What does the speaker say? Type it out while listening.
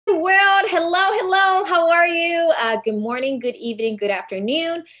world. Hello, hello. How are you? Good morning, good evening, good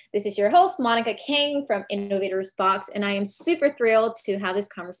afternoon. This is your host, Monica King from InnovatorsBox, and I am super thrilled to have this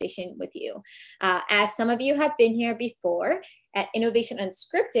conversation with you. As some of you have been here before, at Innovation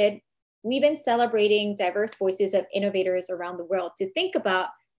Unscripted, we've been celebrating diverse voices of innovators around the world to think about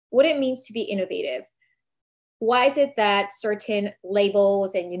what it means to be innovative. Why is it that certain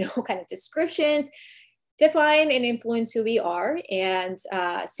labels and, kind of descriptions define and influence who we are? And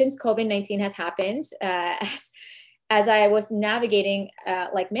since COVID-19 has happened, as I was navigating,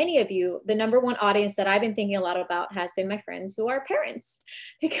 like many of you, the number one audience that I've been thinking a lot about has been my friends who are parents.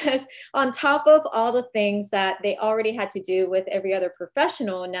 Because on top of all the things that they already had to do with every other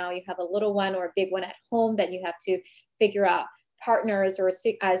professional, now you have a little one or a big one at home that you have to figure out, partners or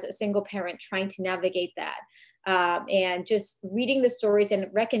as a single parent trying to navigate that. And just reading the stories and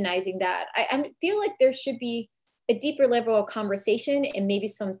recognizing that, I feel like there should be a deeper level of conversation and maybe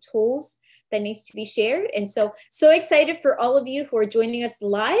some tools that needs to be shared. And so excited for all of you who are joining us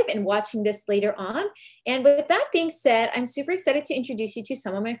live and watching this later on. And with that being said, I'm super excited to introduce you to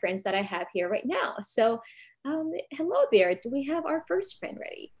some of my friends that I have here right now. So hello there. Do we have our first friend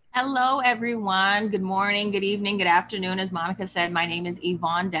ready? Hello, everyone. Good morning, good evening, good afternoon. As Monica said, my name is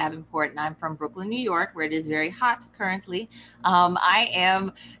Yvonne Davenport, and I'm from Brooklyn, New York, where it is very hot currently. I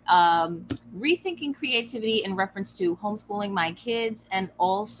am rethinking creativity in reference to homeschooling my kids and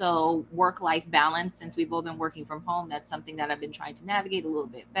also work-life balance. Since we've all been working from home, that's something that I've been trying to navigate a little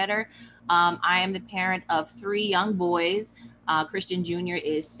bit better. I am the parent of 3 young boys. Christian Jr.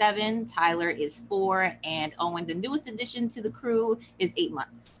 is 7, Tyler is 4, and Owen, the newest addition to the crew, is 8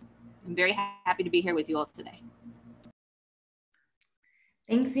 months. I'm very happy to be here with you all today.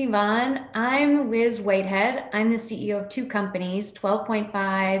 Thanks, Yvonne. I'm Liz Whitehead. I'm the CEO of 2 companies,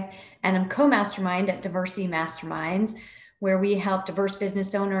 12.5, and I'm co-mastermind at Diversity Masterminds, where we help diverse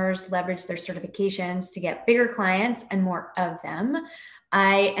business owners leverage their certifications to get bigger clients and more of them.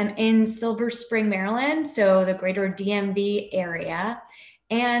 I am in Silver Spring, Maryland, so the greater DMV area.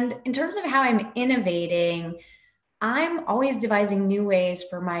 And in terms of how I'm innovating, I'm always devising new ways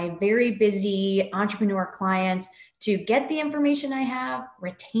for my very busy entrepreneur clients to get the information I have,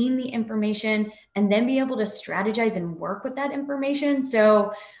 retain the information, and then be able to strategize and work with that information.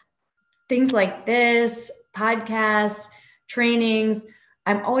 So things like this, podcasts, trainings,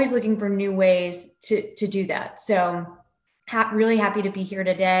 I'm always looking for new ways to do that. So really happy to be here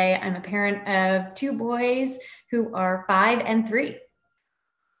today. I'm a parent of 2 boys who are 5 and 3.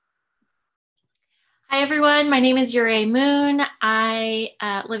 Hi, everyone. My name is Ure Moon. I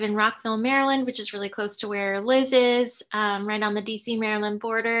live in Rockville, Maryland, which is really close to where Liz is, right on the DC-Maryland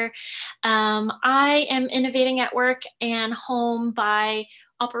border. I am innovating at work and home by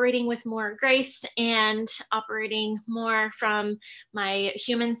operating with more grace and operating more from my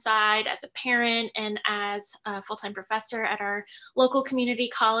human side as a parent and as a full-time professor at our local community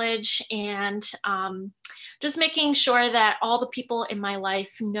college, and just making sure that all the people in my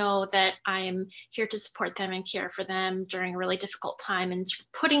life know that I am here to support them and care for them during a really difficult time, and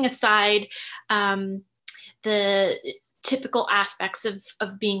putting aside the typical aspects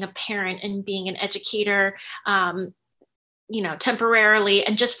of being a parent and being an educator, temporarily,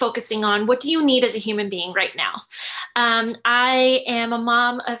 and just focusing on what do you need as a human being right now. I am a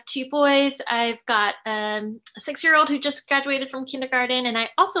mom of 2 boys. I've got a 6-year-old who just graduated from kindergarten, and I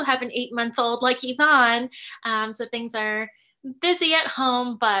also have an 8-month-old like Yvonne. So things are busy at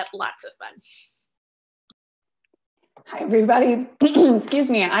home, but lots of fun. Hi, everybody. Excuse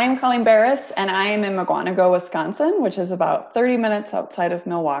me. I'm Colleen Barris, and I am in McGuanago, Wisconsin, which is about 30 minutes outside of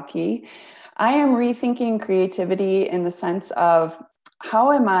Milwaukee. I am rethinking creativity in the sense of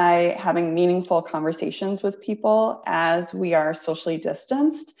how am I having meaningful conversations with people as we are socially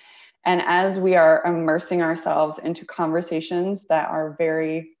distanced and as we are immersing ourselves into conversations that are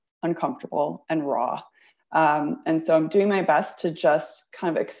very uncomfortable and raw. And so I'm doing my best to just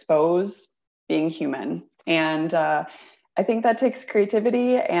kind of expose being human. And I think that takes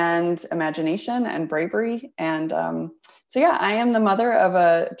creativity and imagination and bravery. And so yeah, I am the mother of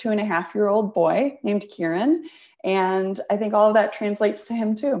a 2.5-year-old boy named Kieran. And I think all of that translates to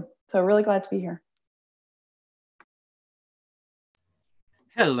him too. So really glad to be here.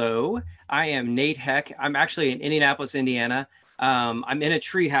 Hello, I am Nate Heck. I'm actually in Indianapolis, Indiana. I'm in a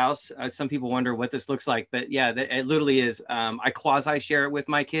tree house. Some people wonder what this looks like, but yeah, it literally is. I quasi share it with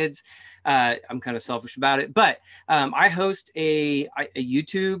my kids. I'm kind of selfish about it, but I host a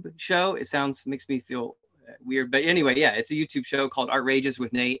YouTube show. It makes me feel weird, but anyway, yeah, it's a YouTube show called Outrageous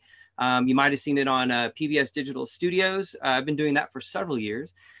with Nate. You might have seen it on PBS Digital Studios. I've been doing that for several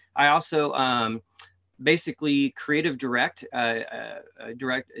years. I also basically creative direct a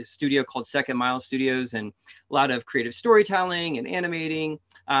studio called Second Mile Studios, and a lot of creative storytelling and animating.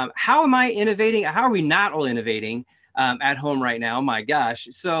 How am I innovating? How are we not all innovating at home right now? My gosh.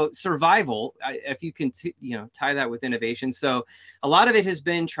 So survival, if you can, tie that with innovation. So a lot of it has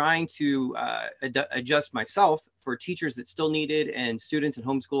been trying to adjust myself for teachers that still needed and students and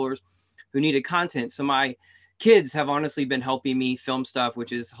homeschoolers who needed content. So my kids have honestly been helping me film stuff,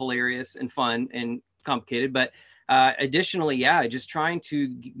 which is hilarious and fun and complicated. But additionally, just trying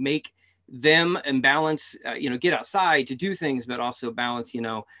to make them and balance, get outside to do things, but also balance,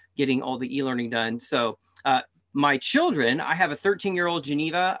 getting all the e-learning done. So my children, I have a 13-year-old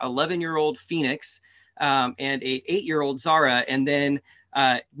Geneva, 11-year-old Phoenix, and a 8-year-old Zara. And then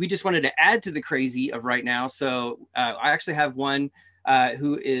we just wanted to add to the crazy of right now. So I actually have one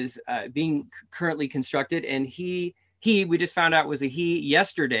who is being currently constructed, and he we just found out was a he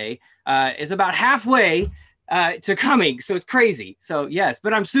yesterday, is about halfway to coming. So it's crazy. So yes,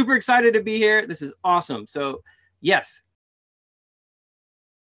 but I'm super excited to be here. This is awesome. So yes.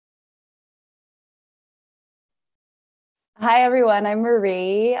 Hi, everyone. I'm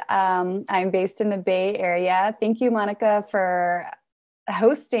Marie. I'm based in the Bay Area. Thank you, Monica, for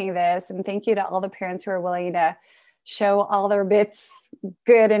hosting this. And thank you to all the parents who are willing to show all their bits,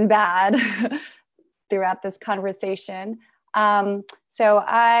 good and bad, throughout this conversation. So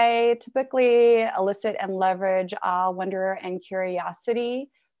I typically elicit and leverage all wonder and curiosity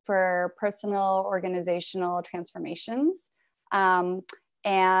for personal organizational transformations.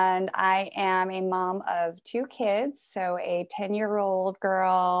 And I am a mom of 2 kids, so a 10-year-old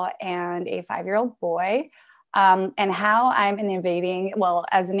girl and a 5-year-old boy. And how I'm innovating, well,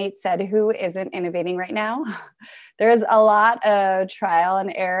 as Nate said, who isn't innovating right now? There's a lot of trial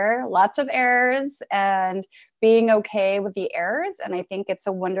and error, lots of errors, and being okay with the errors. And I think it's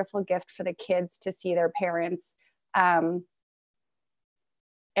a wonderful gift for the kids to see their parents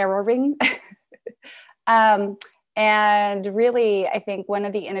erroring. And really, I think one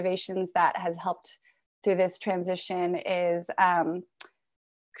of the innovations that has helped through this transition is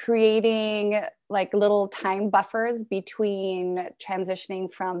creating like little time buffers between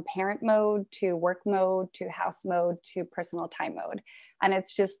transitioning from parent mode to work mode to house mode to personal time mode. And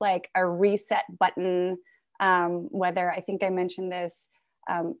it's just like a reset button, whether I think I mentioned this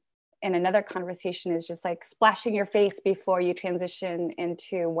in another conversation, is just like splashing your face before you transition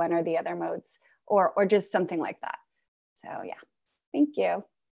into one or the other modes, or just something like that. So yeah, thank you.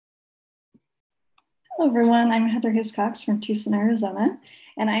 Hello everyone, I'm Heather Hiscox from Tucson, Arizona,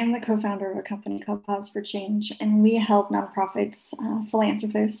 and I am the co-founder of a company called Pause for Change, and we help nonprofits,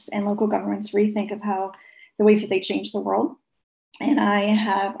 philanthropists, and local governments rethink of how the ways that they change the world. And I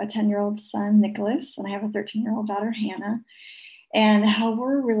have a 10-year-old son, Nicholas, and I have a 13-year-old daughter, Hannah. And how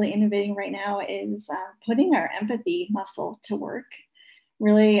we're really innovating right now is putting our empathy muscle to work,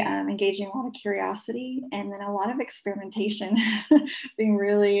 really engaging a lot of curiosity and then a lot of experimentation, being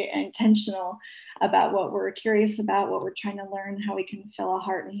really intentional about what we're curious about, what we're trying to learn, how we can feel a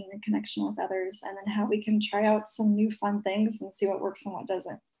heart and human connection with others, and then how we can try out some new fun things and see what works and what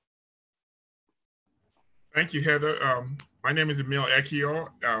doesn't. Thank you, Heather. My name is Emil Ekior,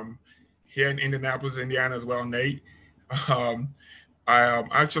 here in Indianapolis, Indiana as well, Nate. I am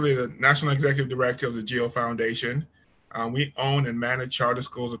actually the National Executive Director of the GEO Foundation. We own and manage charter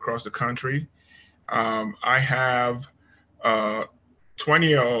schools across the country. I have a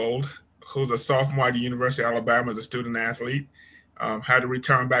 20-year-old who's a sophomore at the University of Alabama as a student athlete. Had to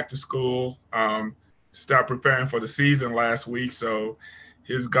return back to school to start preparing for the season last week. So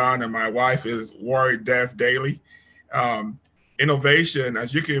he's gone and my wife is worried deaf daily. Innovation,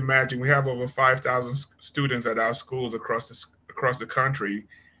 as you can imagine, we have over 5,000 students at our schools across the country.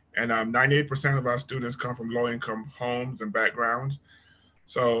 And 98% of our students come from low-income homes and backgrounds.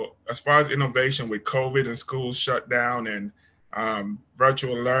 So as far as innovation with COVID and schools shut down and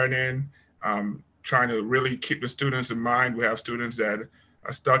virtual learning, trying to really keep the students in mind. We have students that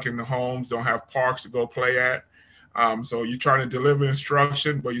are stuck in the homes, don't have parks to go play at. So you're trying to deliver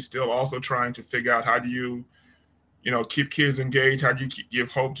instruction, but you're still also trying to figure out how do you keep kids engaged, how do you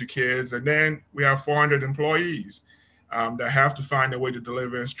give hope to kids? And then we have 400 employees that have to find a way to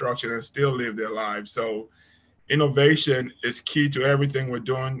deliver instruction and still live their lives. So innovation is key to everything we're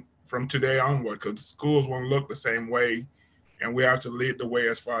doing from today onward, because schools won't look the same way. And we have to lead the way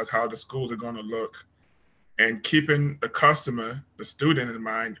as far as how the schools are going to look and keeping the customer, the student in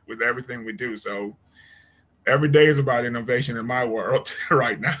mind with everything we do. So every day is about innovation in my world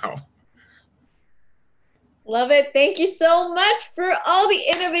right now. Love it. Thank you so much for all the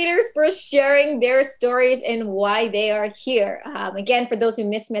innovators for sharing their stories and why they are here. Again, for those who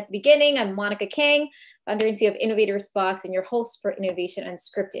missed me at the beginning, I'm Monica Kang. founder and CEO of InnovatorsBox, and your host for Innovation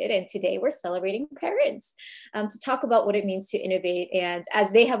Unscripted. And today we're celebrating parents to talk about what it means to innovate. And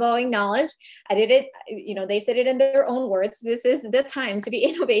as they have all acknowledged, I did it, you know, they said it in their own words, this is the time to be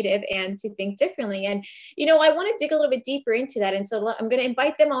innovative and to think differently. And, you know, I want to dig a little bit deeper into that. And so I'm going to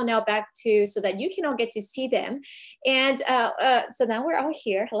invite them all now back to, so that you can all get to see them. And so now we're all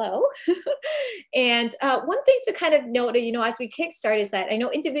here. Hello. And one thing to kind of note, you know, as we kickstart is that I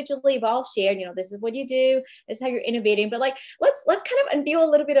know individually we've all shared, you know, this is what you do, this is how you're innovating, but like, let's kind of unveil a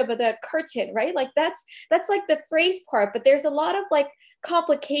little bit of the curtain, right? Like that's like the phrase part, but there's a lot of like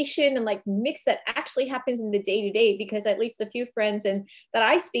complication and like mix that actually happens in the day-to-day, because at least a few friends and that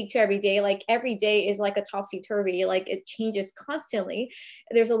I speak to every day, like every day is like a topsy-turvy, like it changes constantly.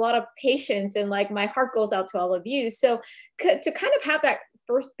 There's a lot of patience, and like my heart goes out to all of you. So to kind of have that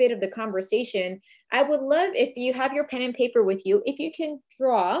first bit of the conversation, I would love if you have your pen and paper with you, if you can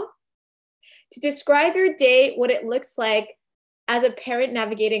draw to describe your day, what it looks like as a parent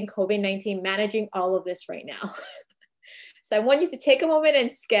navigating COVID-19, managing all of this right now. So I want you to take a moment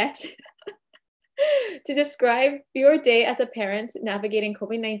and sketch to describe your day as a parent navigating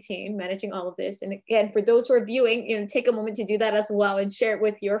COVID-19, managing all of this. And again, for those who are viewing, you know, take a moment to do that as well and share it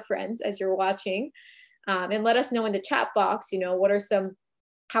with your friends as you're watching. And let us know in the chat box, you know,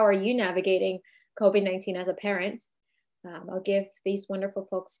 how are you navigating COVID-19 as a parent? I'll give these wonderful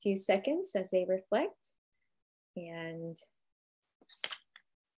folks a few seconds as they reflect. And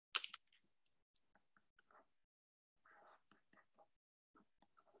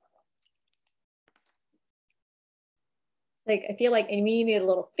it's like, I feel like we need a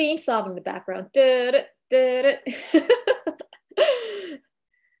little theme song in the background.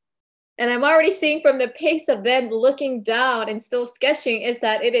 And I'm already seeing from the pace of them looking down and still sketching is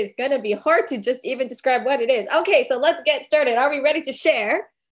that it is going to be hard to just even describe what it is. Okay, so let's get started. Are we ready to share?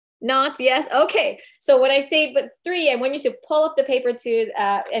 Not? Yes? Okay. So when I say but 3, I want you to pull up the paper to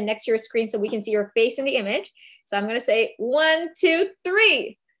and next to your screen so we can see your face in the image. So I'm going to say 1, 2,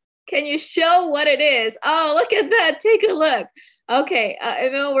 3. Can you show what it is? Oh, look at that. Take a look. Okay,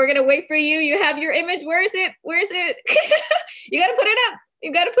 Emil, we're going to wait for you. You have your image. Where is it? Where is it? You got to put it up.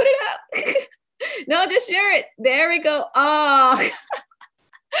 You got to put it up. No, just share it. There we go. Oh,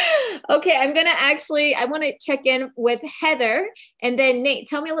 okay. I want to check in with Heather, and then Nate,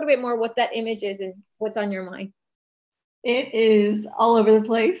 tell me a little bit more what that image is and what's on your mind. It is all over the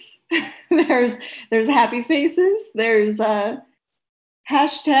place. There's happy faces. There's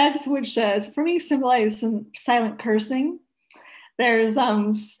hashtags, which for me symbolize some silent cursing. There's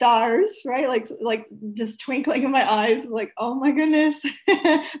stars, right? Like just twinkling in my eyes, like, oh my goodness.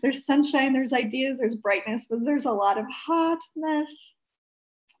 There's sunshine, there's ideas, there's brightness, but there's a lot of hotness.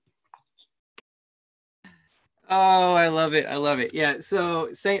 Oh, I love it. I love it. Yeah. So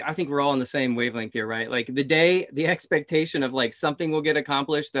I think we're all on the same wavelength here, right? Like the expectation of like something will get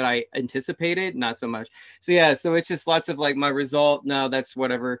accomplished that I anticipated, not so much. So yeah, so it's just lots of like my result. No, that's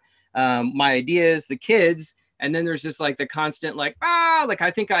whatever. My ideas, the kids. And then there's just like the constant like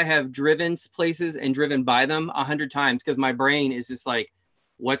I think I have driven places and driven by them 100 times because my brain is just like,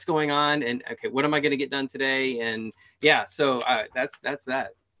 what's going on? And okay, what am I going to get done today? And yeah, so that's that.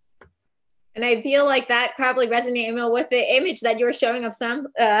 And I feel like that probably resonates, Emil, with the image that you were showing of some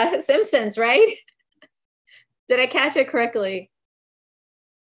Simpsons, right? Did I catch it correctly?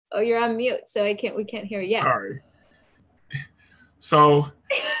 Oh, you're on mute, so we can't hear you. Yeah. Sorry. So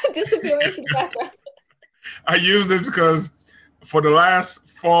disappearing into the background. I use this because for the last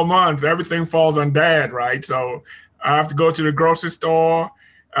 4 months, everything falls on Dad, right? So I have to go to the grocery store.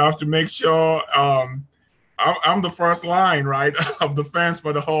 I have to make sure I'm the first line, right, of defense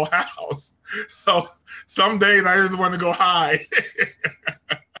for the whole house. So some days I just want to go hide.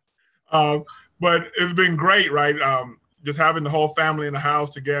 But it's been great, right? Just having the whole family in the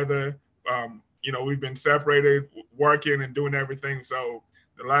house together. You know, we've been separated, working and doing everything. So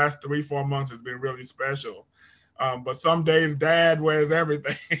the last 3-4 months has been really special. But some days Dad wears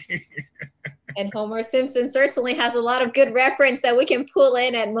everything. And Homer Simpson certainly has a lot of good reference that we can pull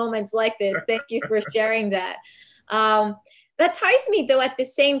in at moments like this. Thank you for sharing that. That ties me, though, at the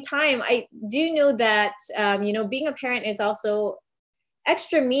same time, I do know that, you know, being a parent is also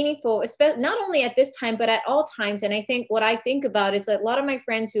extra meaningful, especially not only at this time, but at all times. And I think what I think about is that a lot of my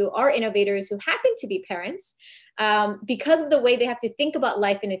friends who are innovators who happen to be parents, because of the way they have to think about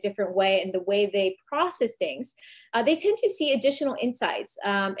life in a different way and the way they process things, they tend to see additional insights.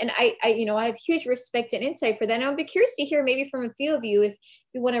 And I have huge respect and insight for that. And I'd be curious to hear maybe from a few of you, if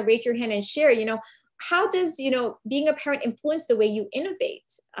you want to raise your hand and share, you know, how does, you know, being a parent influence the way you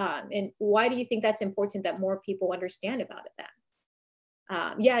innovate? And why do you think that's important that more people understand about it then?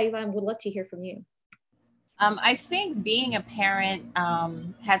 Yeah, Ivan, would love to hear from you. I think being a parent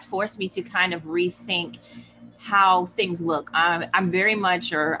has forced me to kind of rethink how things look. I'm very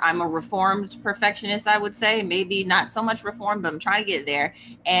much, or I'm a reformed perfectionist, I would say. Maybe not so much reformed, but I'm trying to get there.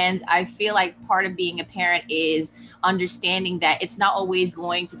 And I feel like part of being a parent is understanding that it's not always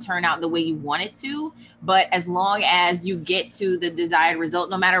going to turn out the way you want it to, but as long as you get to the desired result,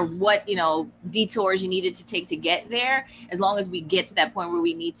 no matter what, detours you needed to take to get there, as long as we get to that point where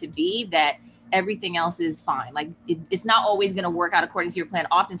we need to be, that everything else is fine. Like it's not always going to work out according to your plan.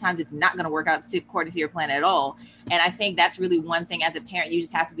 Oftentimes it's not going to work out according to your plan at all. And I think that's really one thing as a parent, you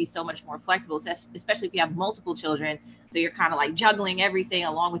just have to be so much more flexible, especially if you have multiple children. So you're kind of like juggling everything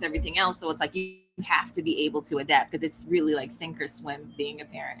along with everything else. So it's like you have to be able to adapt, because it's really like sink or swim being a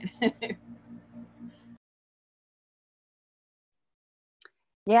parent.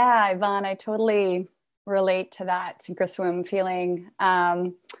 Yeah, Yvonne, I totally relate to that sink or swim feeling.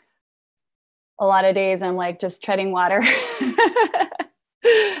 A lot of days I'm like just treading water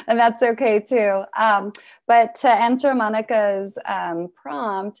and that's okay too. But to answer Monica's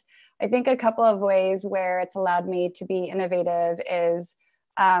prompt, I think a couple of ways where it's allowed me to be innovative is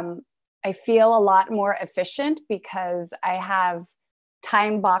I feel a lot more efficient because I have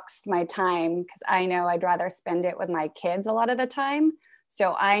time boxed my time, because I know I'd rather spend it with my kids a lot of the time.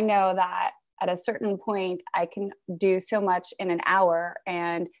 So I know that at a certain point I can do so much in an hour,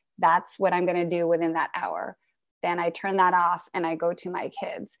 and that's what I'm going to do within that hour. Then I turn that off and I go to my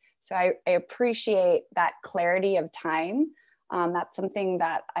kids. So I appreciate that clarity of time. That's something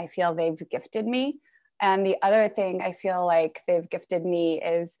that I feel they've gifted me. And the other thing I feel like they've gifted me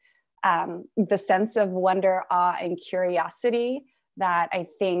is the sense of wonder, awe, and curiosity that I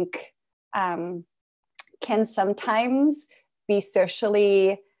think can sometimes be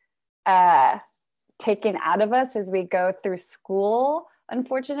socially taken out of us as we go through school,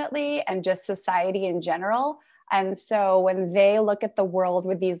 unfortunately, and just society in general. And so when they look at the world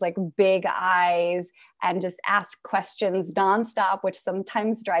with these like big eyes and just ask questions nonstop, which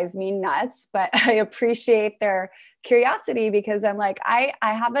sometimes drives me nuts, but I appreciate their curiosity, because I'm like, I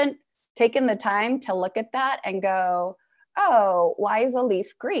haven't taken the time to look at that and go, oh, why is a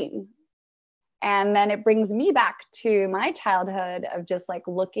leaf green? And then it brings me back to my childhood of just like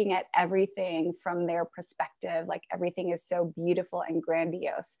looking at everything from their perspective. Like everything is so beautiful and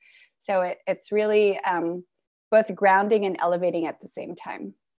grandiose. So it's really both grounding and elevating at the same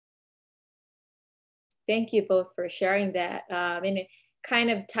time. Thank you both for sharing that. And it kind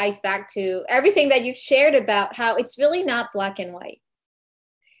of ties back to everything that you've shared about how it's really not black and white.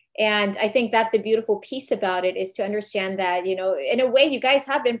 And I think that the beautiful piece about it is to understand that, in a way, you guys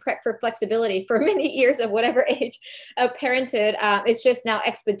have been prepped for flexibility for many years of whatever age of parenthood. It's just now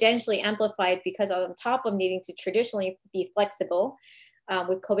exponentially amplified because on top of needing to traditionally be flexible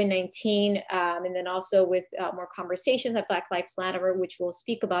with COVID-19, and then also with more conversations at Black Lives Matter, which we'll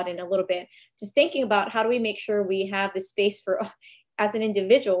speak about in a little bit, just thinking about how do we make sure we have the space for as an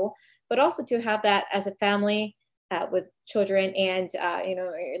individual, but also to have that as a family, with children. And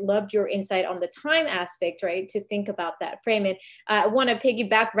I loved your insight on the time aspect, right? To think about that frame. And I want to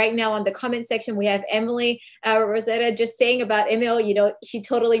piggyback right now on the comment section. We have Emily Rosetta just saying about Emil, she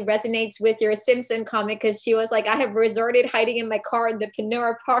totally resonates with your Simpson comment, because she was like, I have resorted hiding in my car in the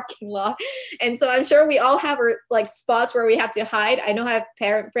Panera parking lot. And so I'm sure we all have like spots where we have to hide. I know I have a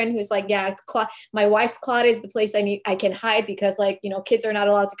parent friend who's like, yeah, my wife's closet is the place I can hide, because kids are not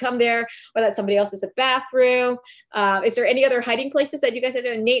allowed to come there, or that somebody else's bathroom. Is there any other hiding places that you guys have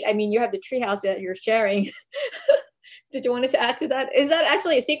done? Nate, I mean, you have the treehouse that you're sharing. Did you want to add to that? Is that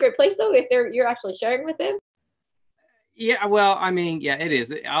actually a secret place though, if you're actually sharing with them? Yeah, well, I mean, yeah, it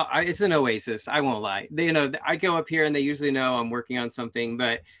is. It's an oasis. I won't lie. I go up here and they usually know I'm working on something,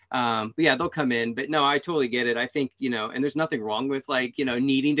 but yeah, they'll come in. But no, I totally get it. I think, and there's nothing wrong with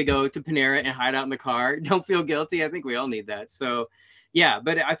needing to go to Panera and hide out in the car. Don't feel guilty. I think we all need that. So yeah,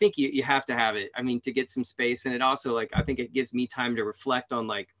 but I think you have to have it. I mean, to get some space. And it also I think it gives me time to reflect on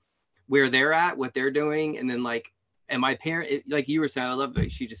where they're at, what they're doing. And then and my parent, like you were saying, I love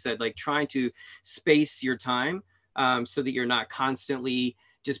what she just said, trying to space your time so that you're not constantly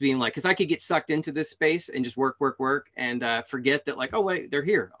just being because I could get sucked into this space and just work and forget that oh, wait, they're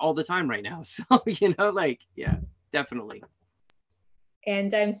here all the time right now. So, yeah, definitely.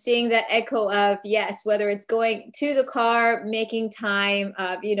 And I'm seeing that echo of, yes, whether it's going to the car, making time,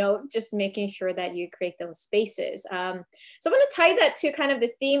 just making sure that you create those spaces. So I'm going to tie that to kind of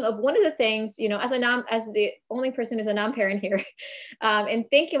the theme of one of the things, as the only person who's a non-parent here, and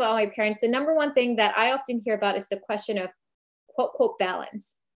thinking about my parents, the number one thing that I often hear about is the question of quote,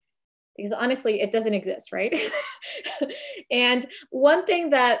 balance. Because honestly, it doesn't exist, right? And one thing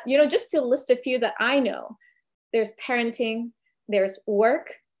that, just to list a few that I know, there's parenting, there's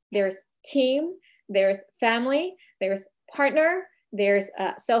work, there's team, there's family, there's partner, there's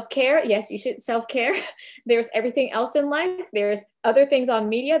self-care. Yes, you should self-care. There's everything else in life. There's other things on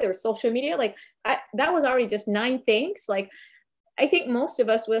media. There's social media. Like that was already just 9 things. Like I think most of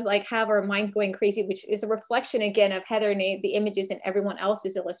us would like have our minds going crazy, which is a reflection again of Heather and Nate, the images and everyone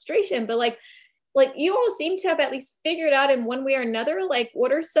else's illustration. But like you all seem to have at least figured out in one way or another, like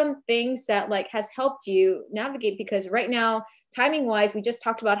what are some things that like has helped you navigate? Because right now, timing wise, we just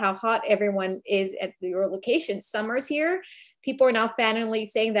talked about how hot everyone is at your location. Summer's here. People are now finally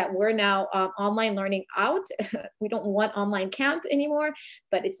saying that we're now online learning out. We don't want online camp anymore,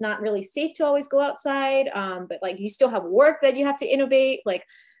 but it's not really safe to always go outside. But like you still have work that you have to innovate. Like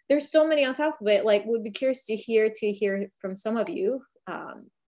there's so many on top of it. Like would be curious to hear from some of you.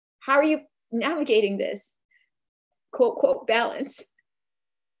 How are you navigating this quote, quote, balance?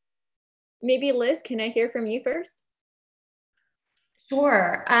 Maybe Liz, can I hear from you first?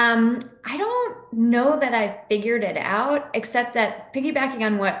 Sure. I don't know that I figured it out, except that piggybacking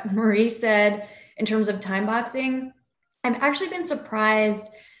on what Marie said in terms of time boxing, I've actually been surprised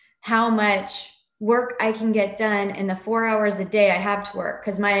how much work I can get done in the 4 hours a day I have to work,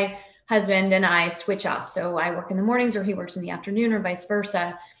 because my husband and I switch off. So I work in the mornings or he works in the afternoon or vice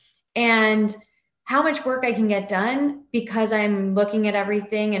versa. And how much work I can get done because I'm looking at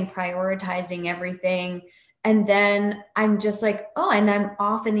everything and prioritizing everything. And then I'm just like, oh, and I'm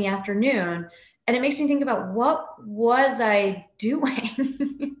off in the afternoon. And it makes me think about what was I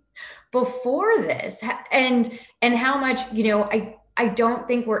doing before this? And how much, I don't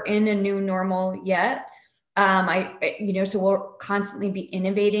think we're in a new normal yet. So we'll constantly be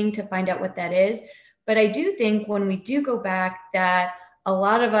innovating to find out what that is. But I do think when we do go back that a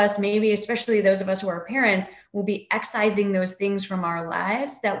lot of us, maybe especially those of us who are parents, will be excising those things from our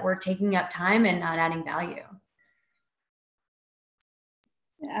lives that we're taking up time and not adding value.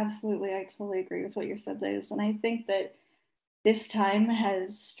 Yeah, absolutely. I totally agree with what you said, Liz. And I think that this time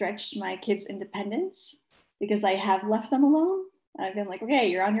has stretched my kids' independence because I have left them alone. I've been like,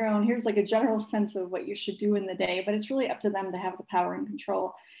 okay, you're on your own. Here's like a general sense of what you should do in the day, but it's really up to them to have the power and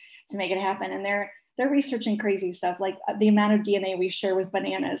control to make it happen. And they're researching crazy stuff, like the amount of DNA we share with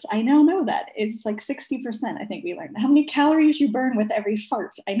bananas. I now know that it's like 60%. I think we learned how many calories you burn with every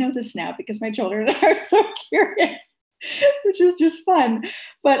fart. I know this now because my children are so curious, which is just fun.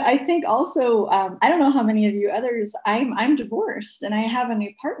 But I think also, I don't know how many of you others, I'm divorced and I have a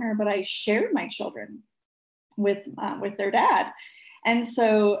new partner, but I share my children with their dad. And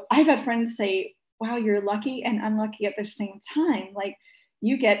so I've had friends say, wow, you're lucky and unlucky at the same time. Like,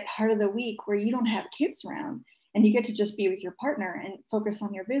 you get part of the week where you don't have kids around and you get to just be with your partner and focus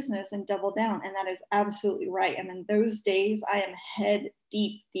on your business and double down. And that is absolutely right. I mean, those days I am head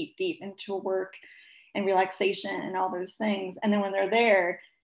deep into work and relaxation and all those things. And then when they're there,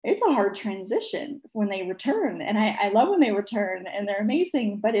 it's a hard transition when they return. And I love when they return and they're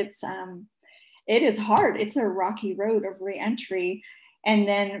amazing, but it is hard. It's a rocky road of reentry. And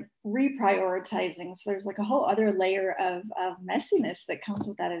then reprioritizing. So there's like a whole other layer of messiness that comes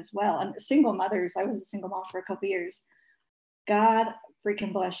with that as well. And single mothers, I was a single mom for a couple of years. God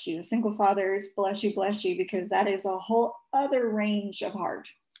freaking bless you. Single fathers, bless you, because that is a whole other range of hard.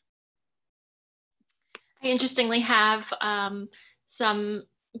 I interestingly have some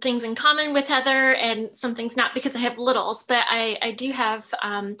things in common with Heather and some things not, because I have littles, but I do have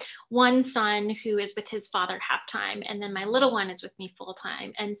one son who is with his father half-time, and then my little one is with me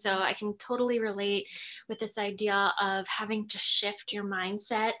full-time. And so I can totally relate with this idea of having to shift your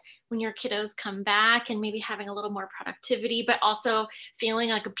mindset when your kiddos come back and maybe having a little more productivity, but also feeling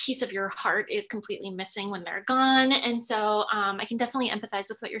like a piece of your heart is completely missing when they're gone. And so I can definitely empathize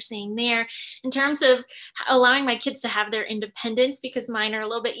with what you're saying there in terms of allowing my kids to have their independence, because mine are a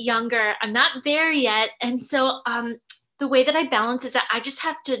little bit younger. I'm not there yet. And so the way that I balance is that I just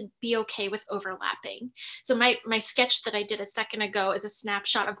have to be okay with overlapping. So my sketch that I did a second ago is a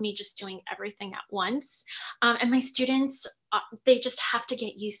snapshot of me just doing everything at once. And my students, they just have to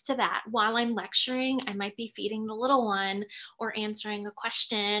get used to that. While I'm lecturing, I might be feeding the little one or answering a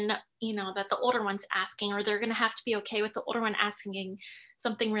question, that the older one's asking, or they're going to have to be okay with the older one asking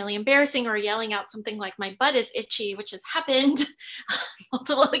something really embarrassing or yelling out something like my butt is itchy, which has happened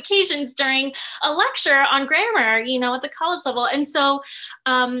multiple occasions during a lecture on grammar, at the college level. And so,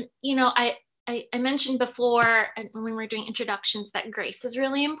 I mentioned before when we were doing introductions that grace is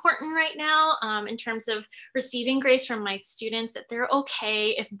really important right now, in terms of receiving grace from my students, that they're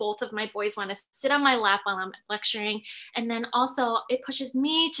okay if both of my boys want to sit on my lap while I'm lecturing. And then also it pushes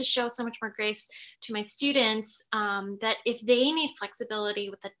me to show so much more grace to my students, that if they need flexibility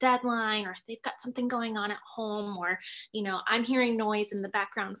with a deadline, or if they've got something going on at home, or, you know, I'm hearing noise in the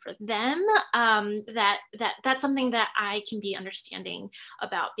background for them, that's something that I can be understanding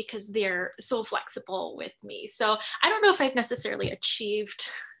about, because they're so flexible with me. So I don't know if I've necessarily achieved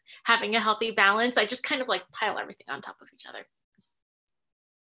having a healthy balance. I just kind of like pile everything on top of each other.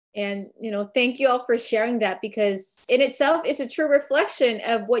 And, you know, thank you all for sharing that, because in itself is a true reflection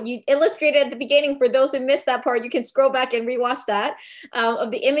of what you illustrated at the beginning. For those who missed that part, you can scroll back and rewatch that,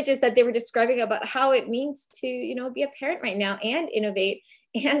 of the images that they were describing about how it means to, you know, be a parent right now and innovate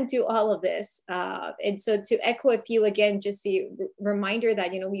and do all of this. And so to echo a few again, just the reminder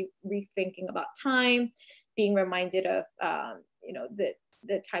that, you know, we rethinking about time, being reminded of, you know, the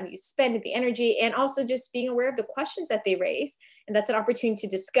time you spend and the energy, and also just being aware of the questions that they raise. And that's an opportunity to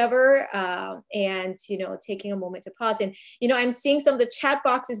discover, and, you know, taking a moment to pause. And, you know, I'm seeing some of the chat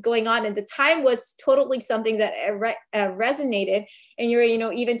boxes going on, and the time was totally something that resonated. And you're, you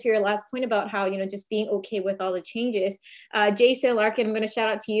know, even to your last point about how, you know, just being okay with all the changes. Jason Larkin, I'm going to shout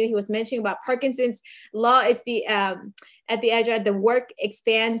out to you. He was mentioning about Parkinson's law is the, at the edge, the work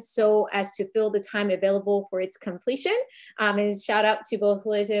expands so as to fill the time available for its completion. And shout out to both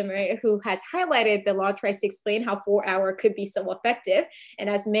Liz and Maria, who has highlighted the law tries to explain how 4-hour could be so effective. And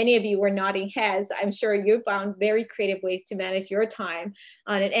as many of you were nodding heads, I'm sure you found very creative ways to manage your time.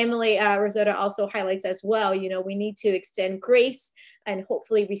 And Emily Rosetta also highlights as well, you know, we need to extend grace and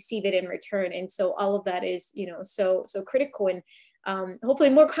hopefully receive it in return. And so all of that is, you know, so critical. And hopefully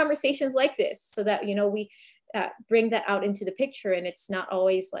more conversations like this, so that, you know, we bring that out into the picture, and it's not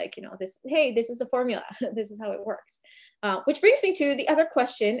always like, you know, this, hey, this is the formula, this is how it works. Which brings me to the other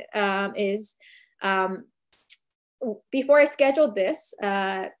question, is before I scheduled this,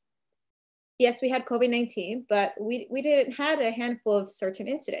 yes, we had COVID-19, but we didn't had a handful of certain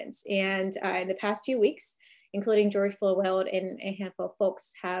incidents. And in the past few weeks, including George Floyd and a handful of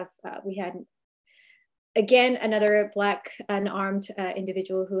folks have, we had, again, another Black unarmed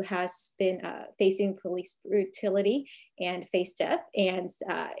individual who has been facing police brutality and faced death. And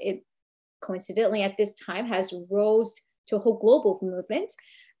it coincidentally at this time has rose to a whole global movement,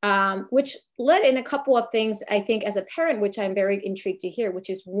 which led in a couple of things, I think, as a parent, which I'm very intrigued to hear, which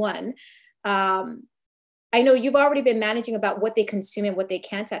is one, I know you've already been managing about what they consume and what they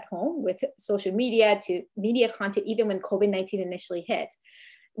can't at home, with social media to media content, even when COVID-19 initially hit.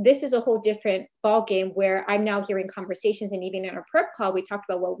 This is a whole different ballgame where I'm now hearing conversations, and even in our prep call, we talked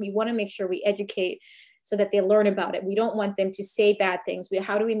about, well, we want to make sure we educate so that they learn about it. We don't want them to say bad things.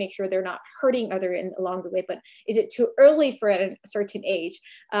 How do we make sure they're not hurting other along the way? But is it too early for at a certain age?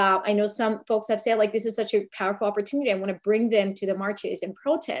 I know some folks have said, like, this is such a powerful opportunity. I want to bring them to the marches and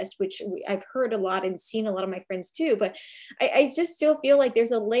protests, which I've heard a lot and seen a lot of my friends too. But I just still feel like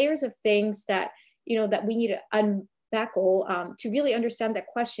there's a layers of things that, you know, that we need to unbuckle to really understand that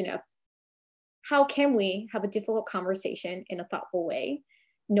question of how can we have a difficult conversation in a thoughtful way,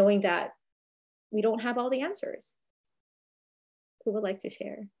 knowing that we don't have all the answers. Who would like to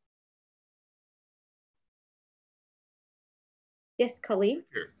share? Yes, Colleen.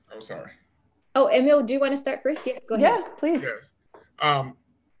 Oh, sorry. Oh, Emil, do you want to start first? Yes, go ahead. Yeah, please. Yes.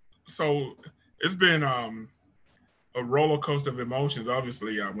 So it's been a roller coaster of emotions,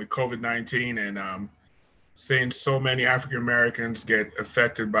 obviously, with COVID-19 and seeing so many African Americans get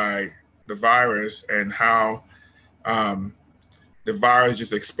affected by the virus, and how the virus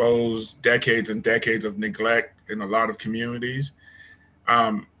just exposed decades and decades of neglect in a lot of communities.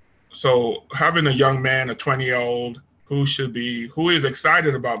 So having a young man, a 20-year-old, who is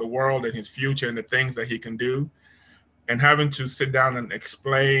excited about the world and his future and the things that he can do, and having to sit down and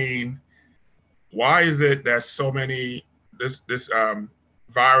explain why is it that so many, this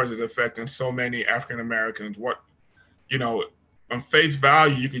virus is affecting so many African Americans. What, you know, on face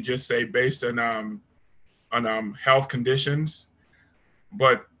value, you could just say based on health conditions.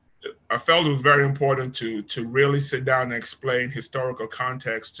 But I felt it was very important to really sit down and explain historical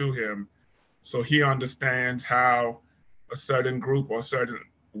context to him, so he understands how a certain group or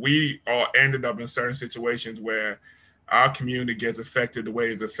we all ended up in certain situations where our community gets affected the way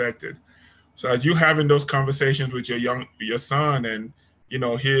it's affected. So as you having those conversations with your son, and, you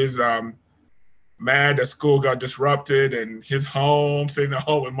know, his mad that school got disrupted and his home, sitting at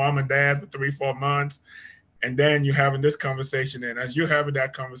home with mom and dad for 3-4 months. And then you're having this conversation, and as you're having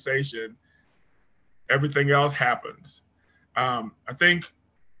that conversation, everything else happens. I think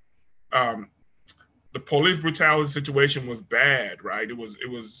the police brutality situation was bad, right? It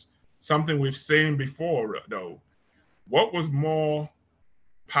was something we've seen before, though. What was more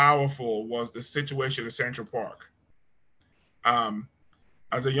powerful was the situation in Central Park.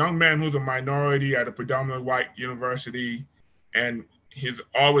 As a young man who's a minority at a predominantly white university, and he's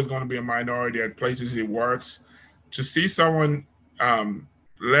always going to be a minority at places he works, to see someone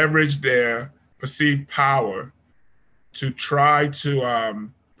leverage their perceived power to try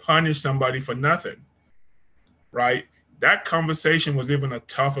to punish somebody for nothing, right? That conversation was even a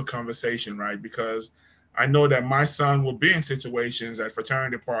tougher conversation, right? Because I know that my son will be in situations at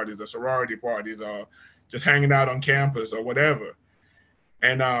fraternity parties or sorority parties or just hanging out on campus or whatever.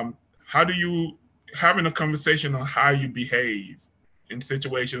 And how do you, having a conversation on how you behave in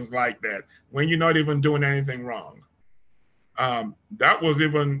situations like that when you're not even doing anything wrong? That was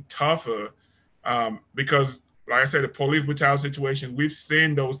even tougher because, like I said, the police brutality situation, we've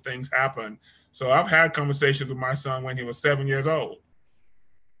seen those things happen. So I've had conversations with my son when he was 7 years old,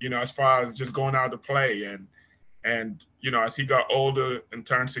 you know, as far as just going out to play. And you know, as he got older and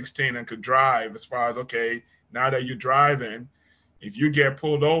turned 16 and could drive, as far as, okay, now that you're driving, if you get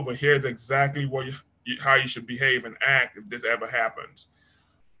pulled over, here's exactly how you should behave and act if this ever happens.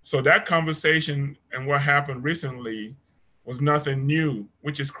 So that conversation and what happened recently was nothing new,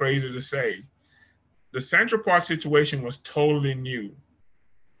 which is crazy to say. The Central Park situation was totally new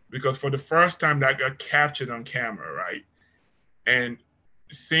because for the first time that got captured on camera, right? And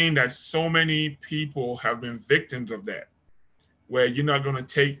seeing that so many people have been victims of that, where you're not going to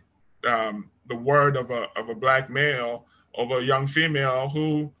take the word of a Black male over a young female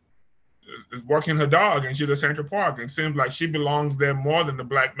who is walking her dog and she's at Central Park and seems like she belongs there more than the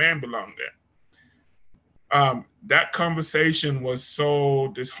Black man belonged there. That conversation was so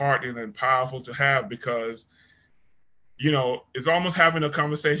disheartening and powerful to have because, you know, it's almost having a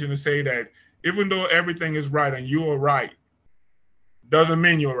conversation to say that even though everything is right and you are right, doesn't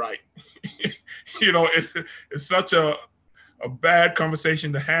mean you're right. You know, it's such a bad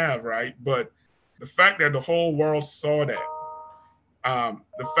conversation to have, right? But the fact that the whole world saw that,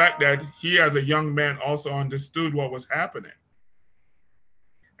 the fact that he as a young man also understood what was happening,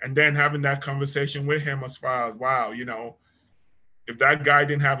 and then having that conversation with him as far as, wow, you know, if that guy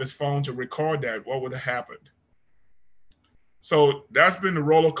didn't have his phone to record that, what would have happened? So that's been the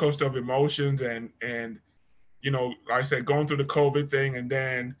roller coaster of emotions and you know, like I said, going through the COVID thing and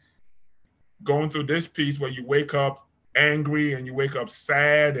then going through this piece where you wake up angry and you wake up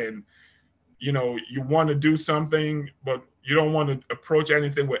sad and, you know, you want to do something, but you don't want to approach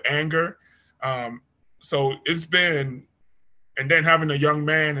anything with anger. So it's been, and then having a young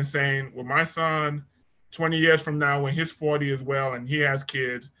man and saying, well, my son, 20 years from now, when he's 40 as well, and he has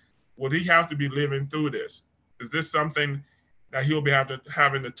kids, will he have to be living through this? Is this something that he'll be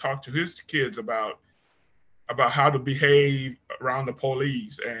having to talk to his kids about how to behave around the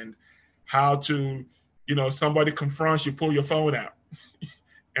police and how to, you know, somebody confronts you, pull your phone out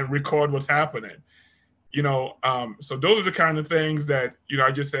and record what's happening. You know, so those are the kind of things that, you know,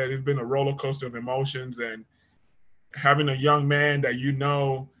 I just said it's been a roller coaster of emotions, and having a young man that, you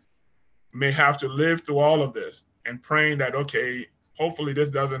know, may have to live through all of this and praying that, okay, hopefully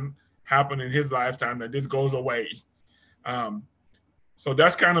this doesn't happen in his lifetime, that this goes away. So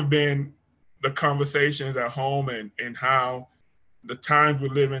that's kind of been the conversations at home and how the times we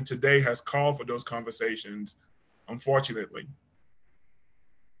live in today has called for those conversations, unfortunately.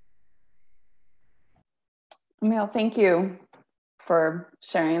 Emil, thank you for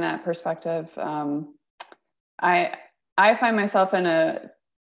sharing that perspective. I find myself in a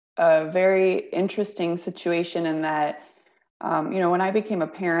very interesting situation in that, you know, when I became a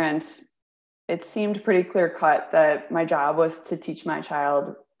parent, it seemed pretty clear cut that my job was to teach my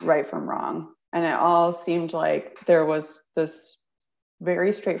child right from wrong. And it all seemed like there was this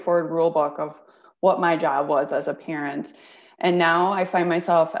very straightforward rule book of what my job was as a parent. And now I find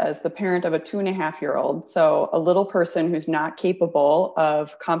myself as the parent of a 2.5-year-old. So a little person who's not capable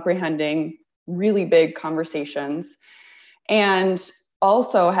of comprehending really big conversations. And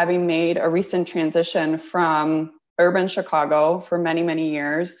also having made a recent transition from urban Chicago for many, many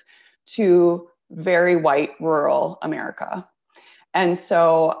years to very white rural America. And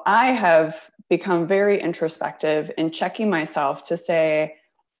so I have become very introspective in checking myself to say,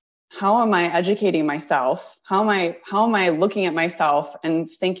 how am I educating myself? How am I looking at myself and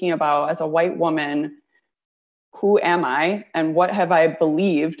thinking about, as a white woman, who am I and what have I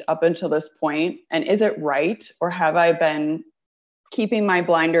believed up until this point? And is it right? Or have I been keeping my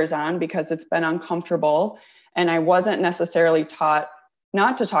blinders on because it's been uncomfortable and I wasn't necessarily taught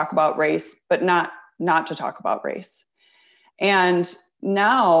not to talk about race, but not to talk about race? And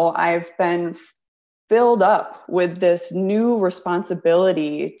now I've been filled up with this new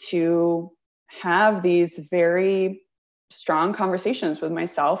responsibility to have these very strong conversations with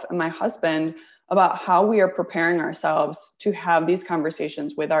myself and my husband about how we are preparing ourselves to have these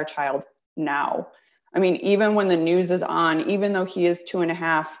conversations with our child now. I mean, even when the news is on, even though he is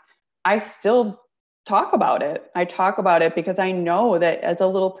 2.5, I still talk about it. I talk about it because I know that as a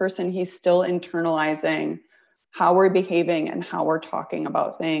little person, he's still internalizing how we're behaving and how we're talking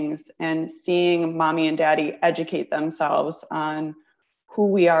about things, and seeing mommy and daddy educate themselves on who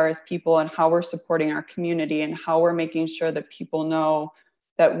we are as people and how we're supporting our community and how we're making sure that people know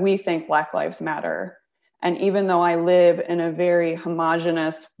that we think Black Lives Matter. And even though I live in a very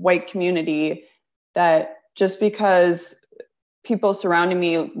homogenous white community, that just because people surrounding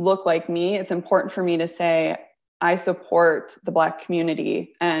me look like me, it's important for me to say, I support the Black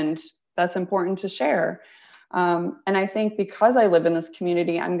community, and that's important to share. And I think because I live in this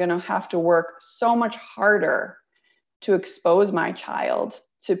community, I'm going to have to work so much harder to expose my child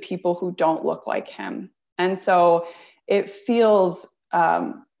to people who don't look like him. And so it feels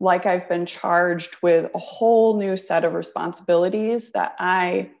like I've been charged with a whole new set of responsibilities that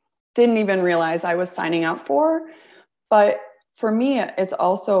I didn't even realize I was signing up for. But for me, it's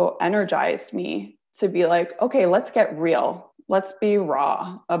also energized me to be like, okay, let's get real. Let's be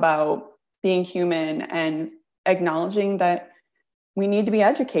raw about being human and acknowledging that we need to be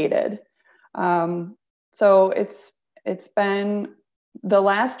educated. So it's been, the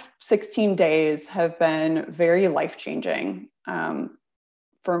last 16 days have been very life-changing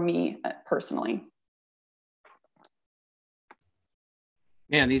for me personally.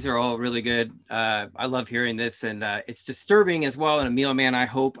 Man, these are all really good. I love hearing this, and it's disturbing as well. And Emil, man, I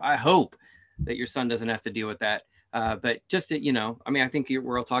hope that your son doesn't have to deal with that. But just to, I mean, I think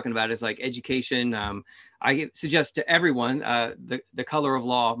we're all talking about is like education. I suggest to everyone The Color of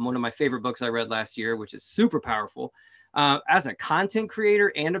Law, one of my favorite books I read last year, which is super powerful. As a content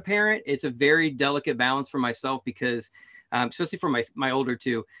creator and a parent, it's a very delicate balance for myself because, especially for my older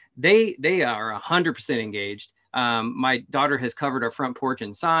two, they are 100% engaged. My daughter has covered our front porch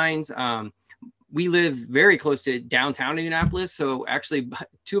in signs. We live very close to downtown Indianapolis. So actually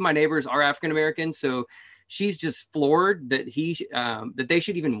 2 of my neighbors are African-American. So she's just floored that that they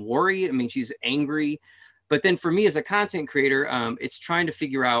should even worry. I mean, she's angry. But then for me as a content creator, it's trying to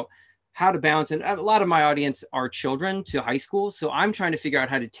figure out how to balance. And a lot of my audience are children to high school. So I'm trying to figure out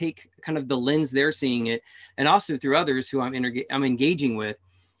how to take kind of the lens they're seeing it, and also through others who I'm engaging with,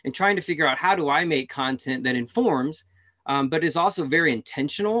 and trying to figure out how do I make content that informs, but is also very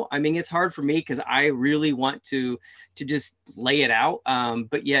intentional. I mean, it's hard for me because I really want to just lay it out,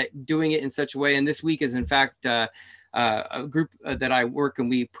 but yet doing it in such a way. And this week is in fact a group that I work and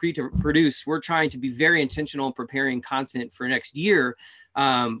we produce. We're trying to be very intentional in preparing content for next year.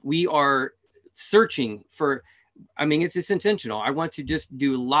 We are searching for, I mean, it's intentional. I want to just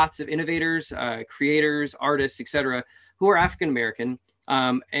do lots of innovators, creators, artists, etc., who are African-American,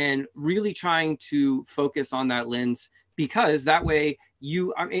 and really trying to focus on that lens, because that way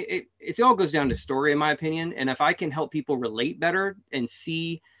it all goes down to story, in my opinion. And if I can help people relate better and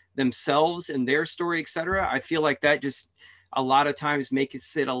see themselves and their story, etc., I feel like that just a lot of times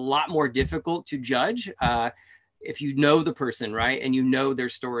makes it a lot more difficult to judge if you know the person, right? And you know their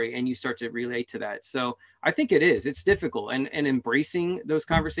story and you start to relate to that. So I think it's difficult, and embracing those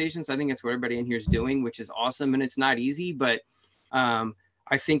conversations. I think that's what everybody in here is doing, which is awesome. And it's not easy, but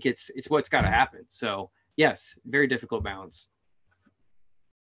I think it's what's got to happen. So yes, very difficult balance.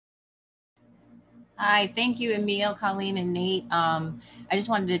 Hi, thank you, Emil, Colleen, and Nate. I just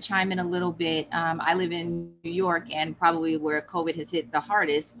wanted to chime in a little bit. I live in New York, and probably where COVID has hit the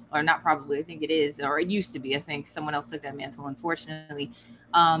hardest, or not probably, I think it is, or it used to be. I think someone else took that mantle, unfortunately.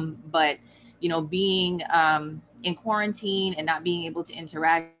 But, being in quarantine and not being able to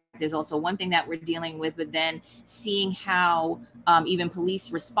interact is also one thing that we're dealing with. But then seeing how even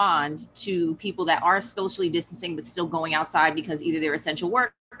police respond to people that are socially distancing but still going outside because either they're essential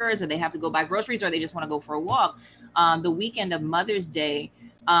workers or they have to go buy groceries or they just want to go for a walk. The weekend of Mother's Day,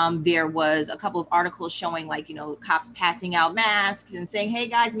 there was a couple of articles showing cops passing out masks and saying, hey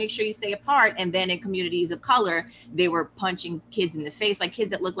guys, make sure you stay apart. And then in communities of color, they were punching kids in the face, like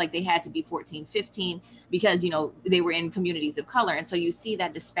kids that looked like they had to be 14, 15, because, they were in communities of color. And so you see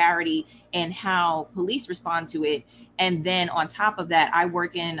that disparity in how police respond to it. And then on top of that, I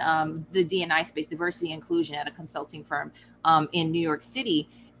work in the D&I space, diversity and inclusion, at a consulting firm in New York City.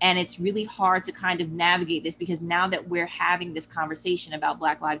 And it's really hard to kind of navigate this, because now that we're having this conversation about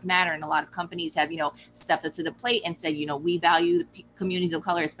Black Lives Matter, and a lot of companies have, stepped up to the plate and said, we value the communities of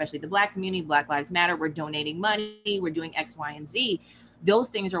color, especially the Black community, Black Lives Matter, we're donating money, we're doing X, Y, and Z. those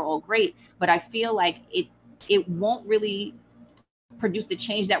things are all great, but I feel like it won't really produce the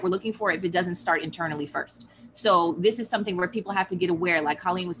change that we're looking for if it doesn't start internally first. So this is something where people have to get aware, like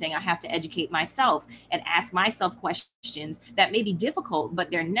Colleen was saying, I have to educate myself and ask myself questions that may be difficult, but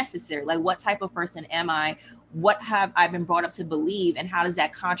they're necessary. Like, what type of person am I? What have I been brought up to believe? And how does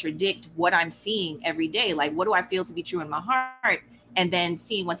that contradict what I'm seeing every day? Like, what do I feel to be true in my heart? And then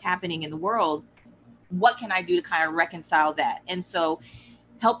seeing what's happening in the world, what can I do to kind of reconcile that? And so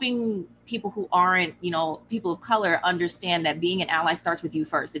helping people who aren't, people of color understand that being an ally starts with you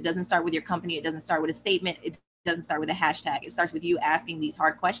first. It doesn't start with your company. It doesn't start with a statement. It doesn't start with a hashtag. It starts with you asking these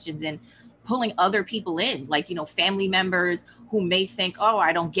hard questions and pulling other people in, like, family members who may think, oh,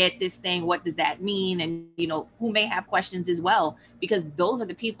 I don't get this thing. What does that mean? And, who may have questions as well, because those are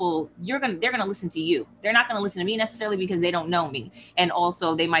the people they're going to listen to you. They're not going to listen to me necessarily because they don't know me. And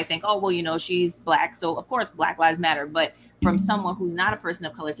also they might think, oh, well, she's Black, so of course Black Lives Matter. But from someone who's not a person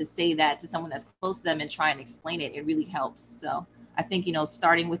of color to say that to someone that's close to them and try and explain it, it really helps. So I think,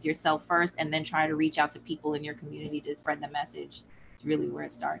 starting with yourself first and then try to reach out to people in your community to spread the message is really where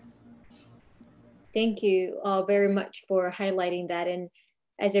it starts. Thank you all very much for highlighting that. And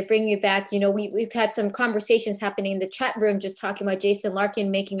as I bring you back, we've had some conversations happening in the chat room, just talking about Jason Larkin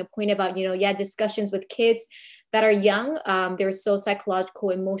making a point about, discussions with kids that are young. They're so psychological,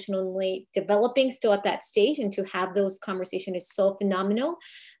 emotionally developing still at that stage. And to have those conversations is so phenomenal.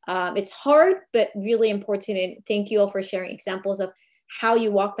 It's hard, but really important. And thank you all for sharing examples of how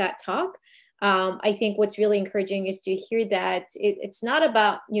you walk that talk. I think what's really encouraging is to hear that it's not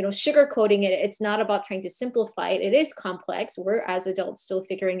about, sugarcoating it. It's not about trying to simplify it. It is complex. We're as adults still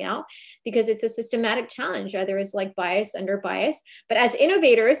figuring out, because it's a systematic challenge. There is like bias under bias. But as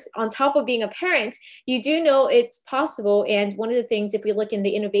innovators, on top of being a parent, you do know it's possible. And one of the things, if we look in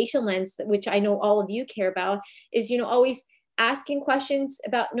the innovation lens, which I know all of you care about, is, always asking questions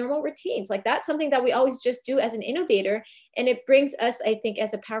about normal routines. Like, that's something that we always just do as an innovator. And it brings us, I think,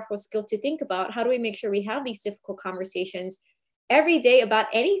 as a powerful skill to think about, how do we make sure we have these difficult conversations every day about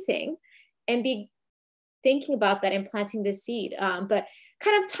anything, and be thinking about that and planting the seed. But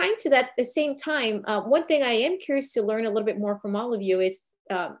kind of tying to that at the same time, one thing I am curious to learn a little bit more from all of you is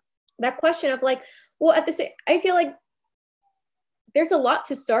that question of like, well, I feel like there's a lot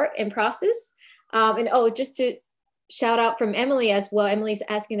to start and process. Just to shout out from Emily as well. Emily's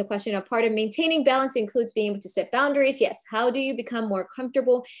asking the question, a part of maintaining balance includes being able to set boundaries. Yes. How do you become more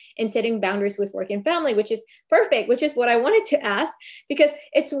comfortable in setting boundaries with work and family, which is perfect, which is what I wanted to ask, because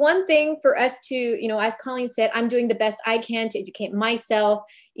it's one thing for us to, as Colleen said, I'm doing the best I can to educate myself.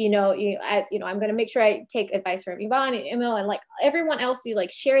 I'm going to make sure I take advice from Yvonne and Emil and like everyone else who like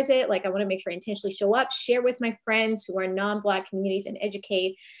shares it. Like, I want to make sure I intentionally show up, share with my friends who are non-Black communities and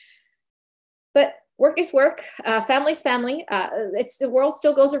educate. But work is work, family's family. The world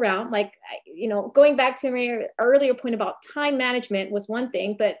still goes around. Like, going back to my earlier point about time management was one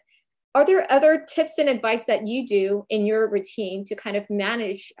thing, but are there other tips and advice that you do in your routine to kind of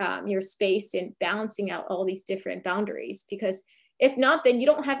manage your space and balancing out all these different boundaries? Because if not, then you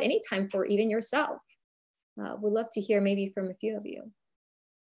don't have any time for even yourself. We'd love to hear maybe from a few of you.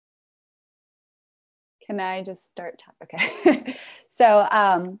 Can I just start? Okay.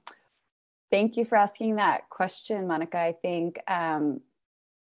 So, thank you for asking that question, Monica. I think,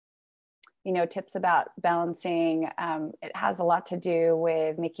 tips about balancing, it has a lot to do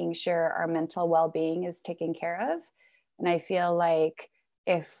with making sure our mental well-being is taken care of. And I feel like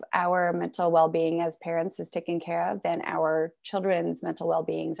if our mental well-being as parents is taken care of, then our children's mental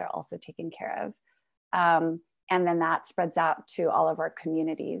well-beings are also taken care of. And then that spreads out to all of our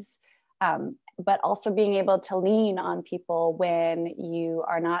communities. But also being able to lean on people when you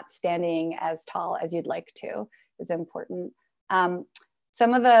are not standing as tall as you'd like to is important.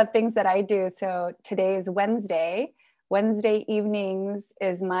 Some of the things that I do, so today is Wednesday. Wednesday evenings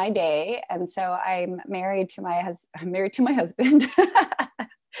is my day. And so I'm married to my husband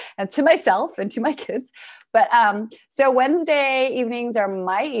and to myself and to my kids. But so Wednesday evenings are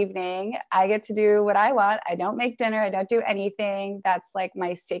my evening. I get to do what I want. I don't make dinner. I don't do anything. That's like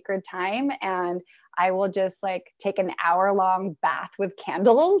my sacred time. And I will just like take an hour-long bath with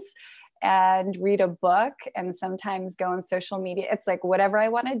candles and read a book and sometimes go on social media. It's like whatever I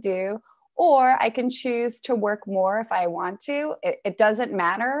want to do. Or I can choose to work more if I want to. It doesn't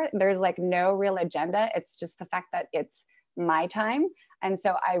matter. There's like no real agenda. It's just the fact that it's my time. And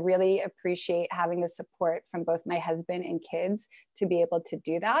so I really appreciate having the support from both my husband and kids to be able to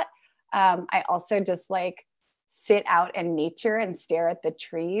do that. I also just like sit out in nature and stare at the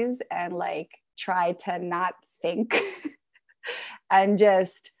trees and like try to not think and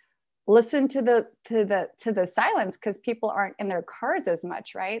just listen to the silence, because people aren't in their cars as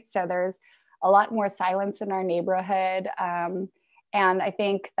much, right? So there's a lot more silence in our neighborhood. And I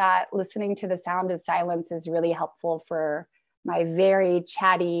think that listening to the sound of silence is really helpful for my very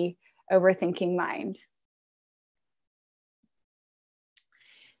chatty, overthinking mind.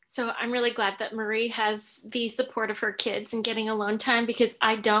 So I'm really glad that Marie has the support of her kids and getting alone time, because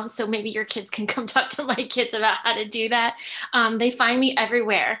I don't. So maybe your kids can come talk to my kids about how to do that. They find me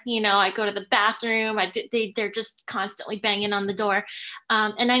everywhere. You know, I go to the bathroom. They're just constantly banging on the door.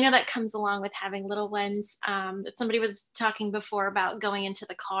 And I know that comes along with having little ones. Somebody was talking before about going into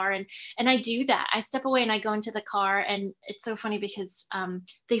the car, and I do that. I step away and I go into the car, and it's so funny because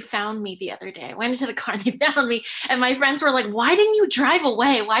they found me the other day. I went into the car and they found me, and my friends were like, "Why didn't you drive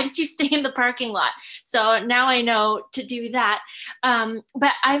away? Why did you stay in the parking lot?" So now I know to do that.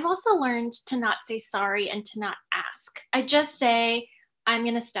 But I've also learned to not say sorry and to not ask. I just say, I'm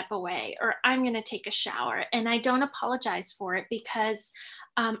going to step away, or I'm going to take a shower. And I don't apologize for it, because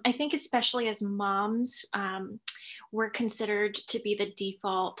I think especially as moms, we're considered to be the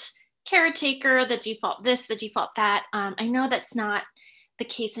default caretaker, the default this, the default that. I know that's not the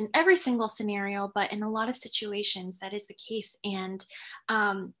case in every single scenario, but in a lot of situations that is the case. And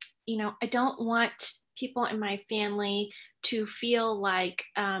you know, I don't want people in my family to feel like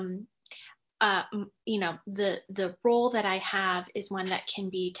you know, the role that I have is one that can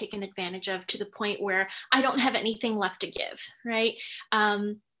be taken advantage of to the point where I don't have anything left to give, right?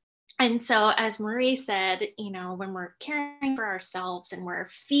 And so, as Marie said, you know, when we're caring for ourselves and we're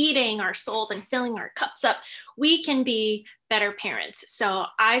feeding our souls and filling our cups up, we can be better parents. So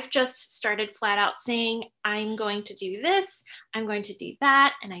I've just started flat out saying, I'm going to do this, I'm going to do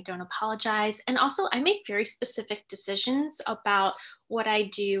that, and I don't apologize. And also, I make very specific decisions about what I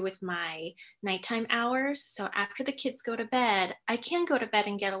do with my nighttime hours. So after the kids go to bed, I can go to bed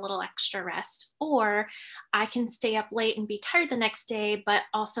and get a little extra rest, or I can stay up late and be tired the next day, but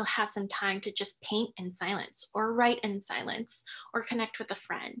also have some time to just paint in silence, or write in silence, or connect with a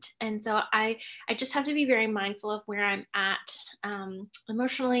friend. And so I just have to be very mindful of where I'm at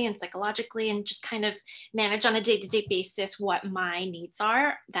emotionally and psychologically, and just kind of manage on a day-to-day basis what my needs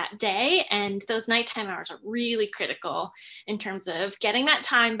are that day. And those nighttime hours are really critical in terms of getting that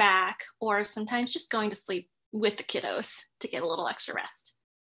time back, or sometimes just going to sleep with the kiddos to get a little extra rest.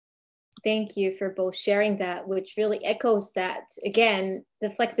 Thank you for both sharing that, which really echoes that, again, the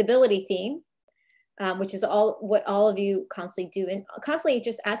flexibility theme, which is what all of you constantly do, and constantly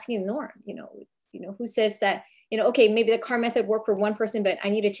just asking the norm, you know, who says that, you know, okay, maybe the car method worked for one person, but I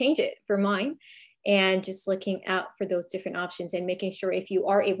need to change it for mine. And just looking out for those different options and making sure, if you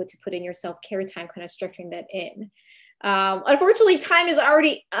are able to put in your self-care time, kind of structuring that in. Unfortunately, time is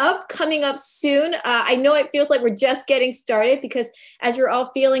already coming up soon. I know it feels like we're just getting started, because as you're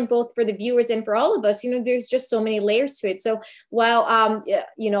all feeling, both for the viewers and for all of us, you know, there's just so many layers to it. So while,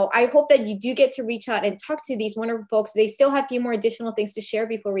 you know, I hope that you do get to reach out and talk to these wonderful folks. They still have a few more additional things to share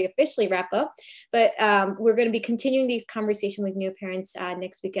before we officially wrap up. But we're going to be continuing these conversations with new parents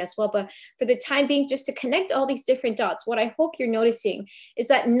next week as well. But for the time being, just to connect all these different dots, what I hope you're noticing is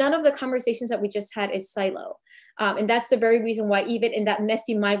that none of the conversations that we just had is silo. And that's the very reason why, even in that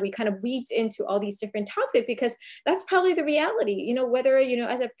messy mind, we kind of weaved into all these different topics, because that's probably the reality, you know, whether, you know,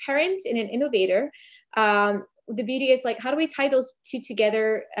 as a parent and an innovator, the beauty is like, how do we tie those two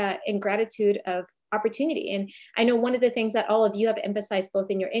together in gratitude of opportunity? And I know one of the things that all of you have emphasized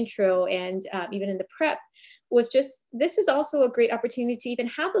both in your intro and even in the prep was just, this is also a great opportunity to even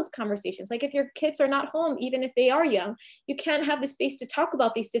have those conversations. Like if your kids are not home, even if they are young, you can't have the space to talk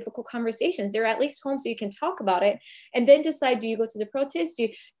about these difficult conversations. They're at least home so you can talk about it, and then decide, do you go to the protest?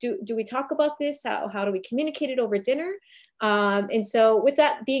 Do we talk about this? How do we communicate it over dinner? And so with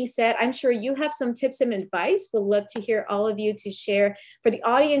that being said, I'm sure you have some tips and advice. We'd love to hear all of you to share for the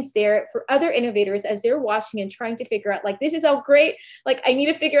audience there, for other innovators as they're watching and trying to figure out, like, this is how great, like, I need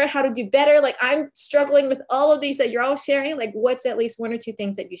to figure out how to do better. Like, I'm struggling with all of these that you're all sharing. Like, what's at least one or two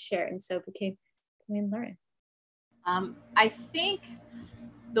things that you share? And so we can learn. I think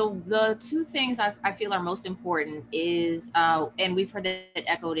the two things I feel are most important is, and we've heard that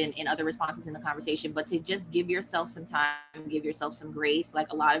echoed in other responses in the conversation, but to just give yourself some time, give yourself some grace.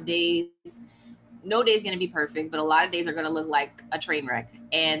 Like, a lot of days, no day is going to be perfect, but a lot of days are going to look like a train wreck.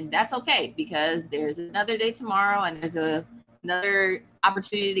 And that's okay, because there's another day tomorrow, and there's another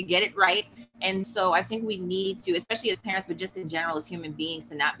opportunity to get it right. And so I think we need to, especially as parents, but just in general as human beings,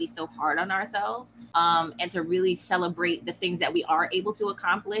 to not be so hard on ourselves, and to really celebrate the things that we are able to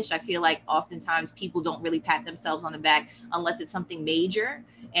accomplish. I feel like oftentimes people don't really pat themselves on the back unless it's something major.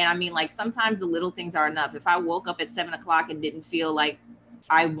 And I mean, like, sometimes the little things are enough. If I woke up at 7 o'clock and didn't feel like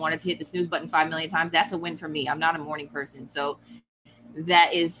I wanted to hit the snooze button 5 million times, that's a win for me. I'm not a morning person. So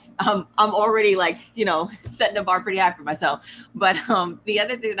that is, I'm already like, you know, setting the bar pretty high for myself. But the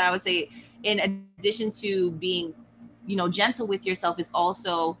other thing that I would say, in addition to being, you know, gentle with yourself, is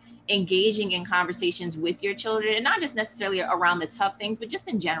also engaging in conversations with your children, and not just necessarily around the tough things, but just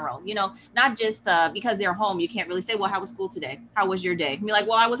in general, you know, not just because they're home, you can't really say, well, how was school today? How was your day? Be like,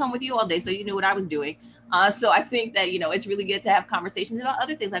 well, I was home with you all day, so you knew what I was doing. So I think that, you know, it's really good to have conversations about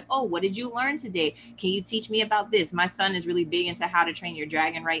other things like, oh, what did you learn today? Can you teach me about this? My son is really big into How to Train Your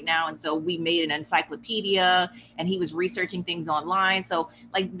Dragon right now. And so we made an encyclopedia and he was researching things online. So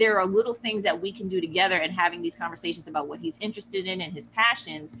like, there are little things that we can do together and having these conversations about what he's interested in and his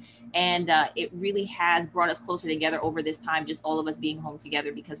passions. And it really has brought us closer together over this time, just all of us being home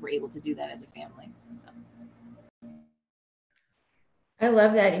together, because we're able to do that as a family. So. I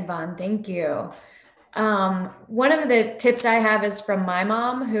love that, Yvonne. Thank you. One of the tips I have is from my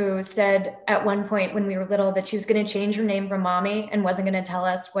mom, who said at one point when we were little that she was going to change her name from Mommy and wasn't going to tell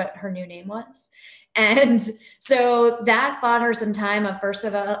us what her new name was. And so that bought her some time of, first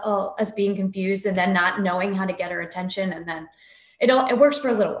of all, us being confused and then not knowing how to get her attention. And then it works for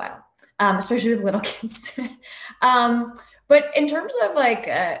a little while, especially with little kids. But in terms of like,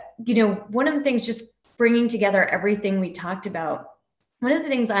 you know, one of the things, just bringing together everything we talked about, one of the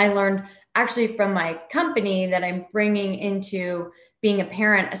things I learned actually from my company that I'm bringing into being a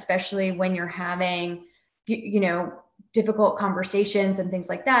parent, especially when you're having, you know, difficult conversations and things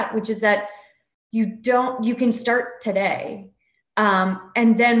like that, which is that you can start today.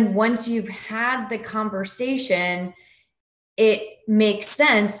 And then once you've had the conversation, it makes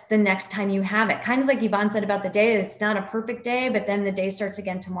sense the next time you have it. Kind of like Yvonne said about the day, it's not a perfect day, but then the day starts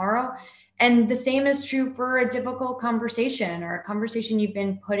again tomorrow. And the same is true for a difficult conversation or a conversation you've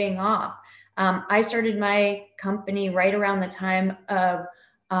been putting off. I started my company right around the time of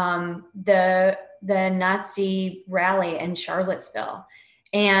the Nazi rally in Charlottesville.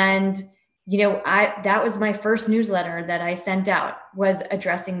 And, you know, that was my first newsletter that I sent out, was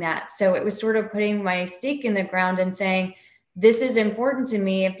addressing that. So it was sort of putting my stake in the ground and saying, this is important to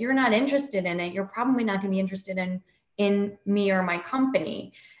me. If you're not interested in it, you're probably not going to be interested in me or my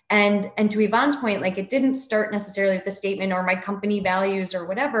company. And to Yvonne's point, like, it didn't start necessarily with the statement or my company values or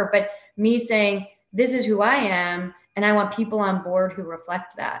whatever, but me saying, this is who I am, and I want people on board who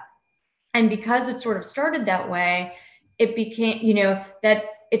reflect that. And because it sort of started that way, it became, you know, that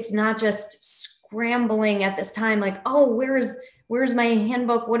it's not just scrambling at this time, like, oh, where's my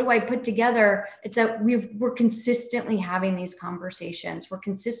handbook? What do I put together? It's that we're consistently having these conversations. We're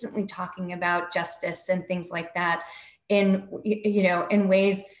consistently talking about justice and things like that in, you know, in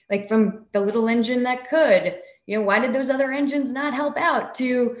ways like from the little engine that could, you know, why did those other engines not help out,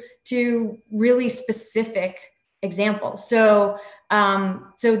 to really specific examples. So,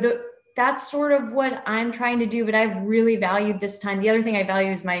 that's sort of what I'm trying to do, but I've really valued this time. The other thing I value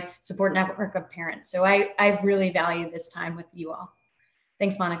is my support network of parents. So I've really valued this time with you all.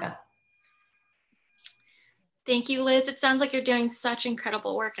 Thanks, Monica. Thank you, Liz. It sounds like you're doing such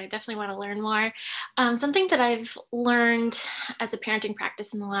incredible work. I definitely want to learn more. Something that I've learned as a parenting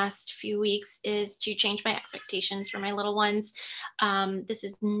practice in the last few weeks is to change my expectations for my little ones. This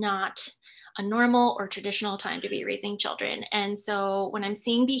is not a normal or traditional time to be raising children. And so when I'm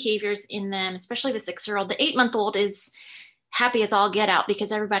seeing behaviors in them, especially the 6-year-old, the 8-month-old is happy as all get out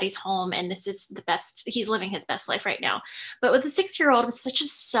because everybody's home and this is the best, he's living his best life right now. But with the 6-year-old, with such a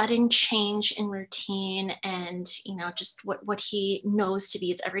sudden change in routine and, you know, just what he knows to be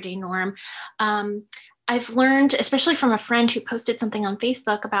his everyday norm, I've learned, especially from a friend who posted something on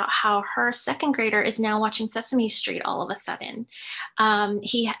Facebook about how her 2nd grader is now watching Sesame Street all of a sudden.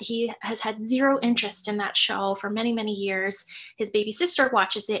 He has had zero interest in that show for many, many years. His baby sister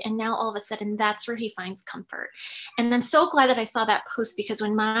watches it, and now all of a sudden that's where he finds comfort. And I'm so glad that I saw that post, because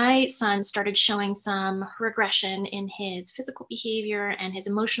when my son started showing some regression in his physical behavior and his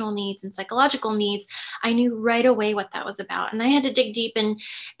emotional needs and psychological needs, I knew right away what that was about. And I had to dig deep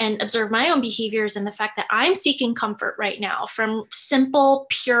and observe my own behaviors and the fact that I'm seeking comfort right now from simple,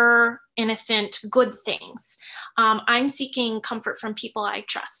 pure, innocent, good things. I'm seeking comfort from people I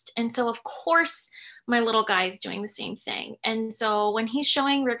trust. And so, of course, my little guy is doing the same thing. And so when he's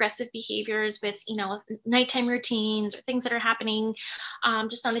showing regressive behaviors with, you know, nighttime routines or things that are happening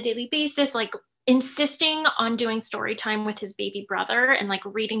just on a daily basis, like insisting on doing story time with his baby brother and like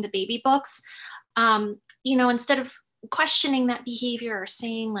reading the baby books, you know, instead of questioning that behavior or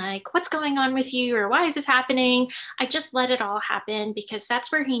saying like, what's going on with you, or why is this happening? I just let it all happen because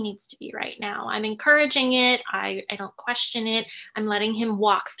that's where he needs to be right now. I'm encouraging it. I don't question it. I'm letting him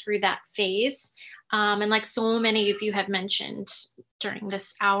walk through that phase. And like so many of you have mentioned, during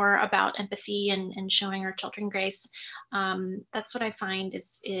this hour about empathy and showing our children grace. That's what I find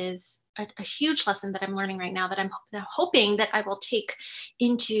is a huge lesson that I'm learning right now, that I'm hoping that I will take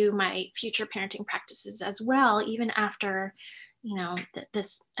into my future parenting practices as well, even after,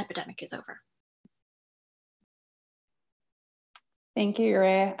 this epidemic is over. Thank you,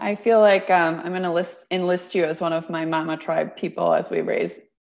 Ray. I feel like I'm going to enlist you as one of my Mama Tribe people as we raise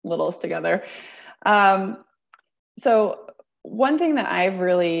littles together. So one thing that I've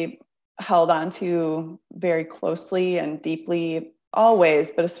really held on to very closely and deeply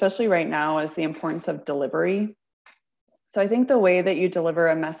always, but especially right now, is the importance of delivery. So I think the way that you deliver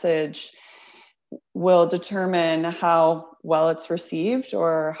a message will determine how well it's received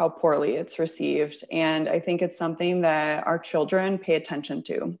or how poorly it's received. And I think it's something that our children pay attention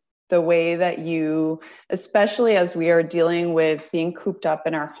to. The way that you, especially as we are dealing with being cooped up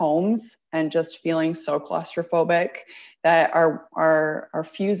in our homes and just feeling so claustrophobic, that our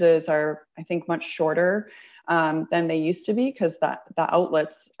fuses are, I think, much shorter than they used to be, because the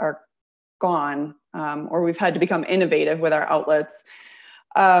outlets are gone, or we've had to become innovative with our outlets.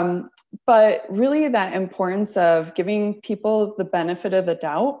 But really that importance of giving people the benefit of the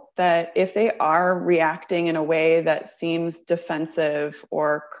doubt that if they are reacting in a way that seems defensive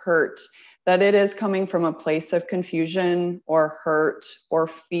or curt, that it is coming from a place of confusion or hurt or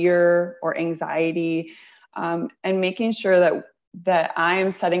fear or anxiety, and making sure that I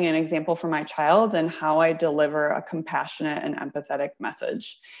am setting an example for my child and how I deliver a compassionate and empathetic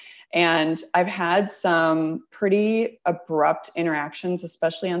message. And I've had some pretty abrupt interactions,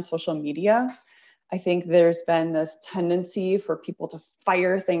 especially on social media. I think there's been this tendency for people to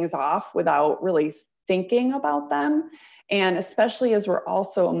fire things off without really thinking about them. And especially as we're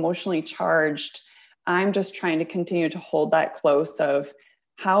also emotionally charged, I'm just trying to continue to hold that close of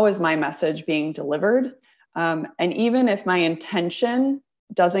how is my message being delivered? And even if my intention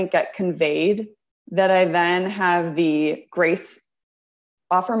doesn't get conveyed, that I then have the grace,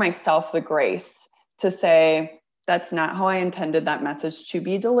 offer myself the grace to say, that's not how I intended that message to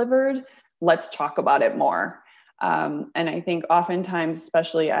be delivered. Let's talk about it more. And I think oftentimes,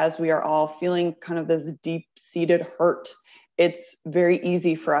 especially as we are all feeling kind of this deep-seated hurt, it's very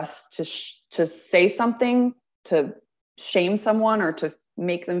easy for us to say something, to shame someone or to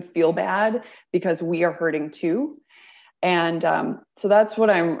make them feel bad because we are hurting too. And so that's what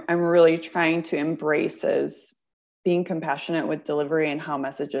I'm really trying to embrace, is being compassionate with delivery and how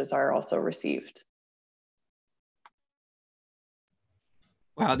messages are also received.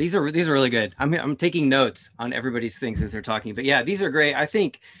 Wow, these are really good. I'm taking notes on everybody's things as they're talking, but yeah, these are great. I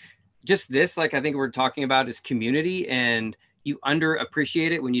think just this, like, I think we're talking about is community, and you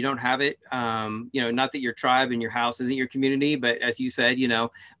underappreciate it when you don't have it. Not that your tribe and your house isn't your community, but as you said,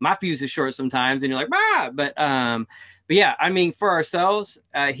 my fuse is short sometimes, and you're like, but yeah, I mean, for ourselves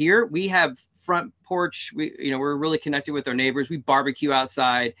here, we have front porch. We're really connected with our neighbors. We barbecue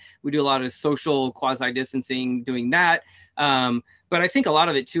outside. We do a lot of social quasi distancing doing that. But I think a lot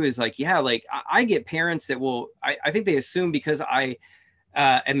of it too is like, I get parents that I think they assume because I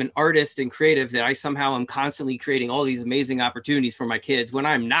am an artist and creative that I somehow am constantly creating all these amazing opportunities for my kids when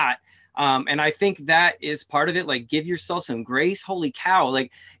I'm not. And I think that is part of it. Like, give yourself some grace. Holy cow.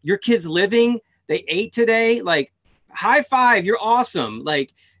 Like, your kid's living, they ate today, like, high five, you're awesome.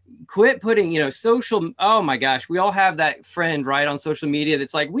 Like, quit putting, social. Oh my gosh. We all have that friend, right, on social media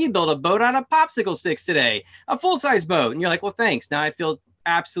that's like, we built a boat out of popsicle sticks today, a full-size boat. And you're like, well, thanks. Now I feel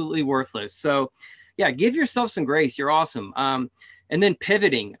absolutely worthless. So yeah, give yourself some grace. You're awesome. And then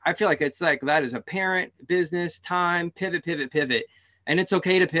pivoting. I feel like it's like that as a parent, business, time, pivot. And it's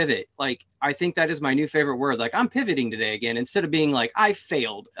okay to pivot. Like, I think that is my new favorite word. Like, I'm pivoting today again, instead of being like, I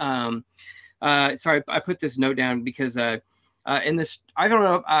failed. Sorry, I put this note down because in this, I don't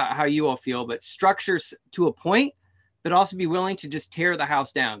know how you all feel, but structures to a point, but also be willing to just tear the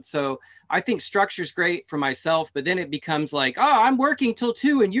house down. So I think structure is great for myself, but then it becomes like, oh, I'm working till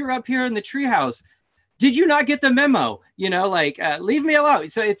 2 and you're up here in the treehouse. Did you not get the memo? Leave me alone.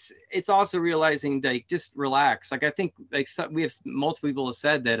 So it's also realizing, like, just relax. Like, I think we have multiple people have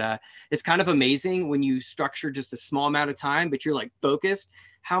said that it's kind of amazing when you structure just a small amount of time, but you're like focused,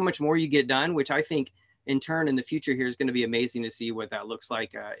 how much more you get done, which I think in turn in the future here is going to be amazing to see what that looks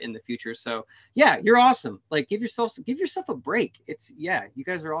like in the future. So yeah, you're awesome. Like, give yourself a break. You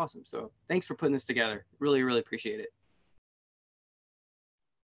guys are awesome. So thanks for putting this together. Really, really appreciate it.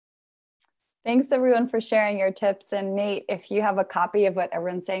 Thanks everyone for sharing your tips. And Nate, if you have a copy of what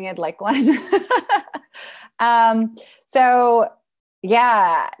everyone's saying, I'd like one. So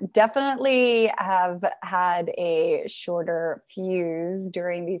yeah, definitely have had a shorter fuse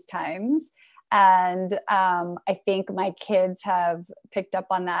during these times. And I think my kids have picked up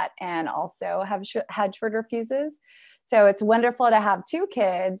on that and also have had shorter fuses. So it's wonderful to have two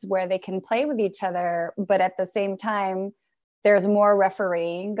kids where they can play with each other, but at the same time, there's more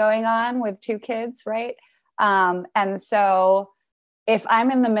refereeing going on with two kids, right? And so if I'm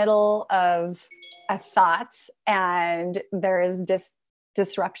in the middle of a thought and there is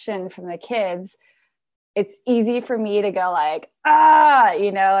disruption from the kids, it's easy for me to go like,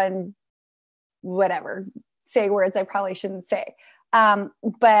 and whatever, say words I probably shouldn't say.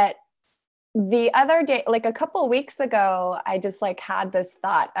 But the other day, like a couple of weeks ago, I just like had this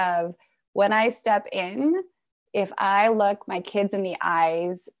thought of when I step in, if I look my kids in the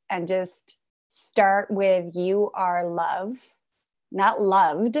eyes and just start with, you are love, not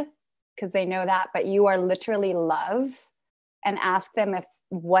loved, because they know that, but you are literally love, and ask them if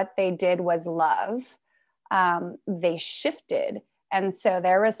what they did was love, they shifted. And so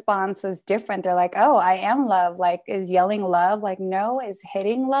their response was different. They're like, oh, I am love. Like, is yelling love? Like, no. Is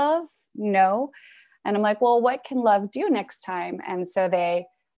hitting love? No. And I'm like, well, what can love do next time? And so they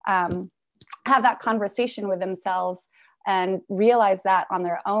have that conversation with themselves and realize that on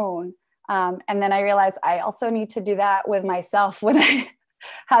their own. And then I realized I also need to do that with myself when I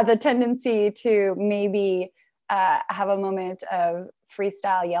have the tendency to maybe have a moment of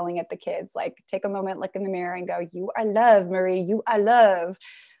freestyle yelling at the kids, like take a moment, look in the mirror and go, you are love, Marie, you are love.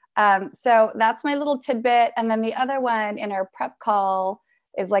 So that's my little tidbit. And then the other one in our prep call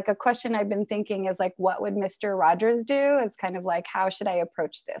is like a question I've been thinking is like, what would Mr. Rogers do? It's kind of like, how should I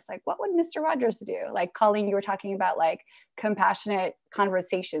approach this? Like, what would Mr. Rogers do? Like, Colleen, you were talking about like compassionate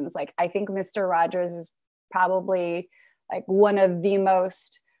conversations. Like, I think Mr. Rogers is probably like one of the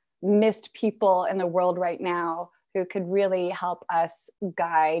most missed people in the world right now who could really help us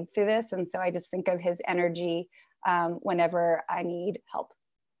guide through this. And so I just think of his energy whenever I need help.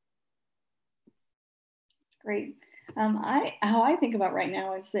 Great. How I think about right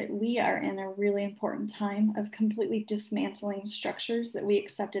now is that we are in a really important time of completely dismantling structures that we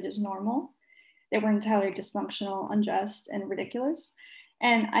accepted as normal, that were entirely dysfunctional, unjust, and ridiculous.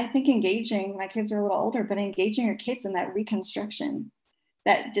 And I think engaging, my kids are a little older, but engaging your kids in that reconstruction,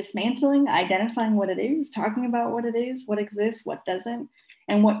 that dismantling, identifying what it is, talking about what it is, what exists, what doesn't,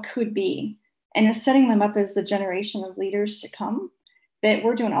 and what could be. And is setting them up as the generation of leaders to come, that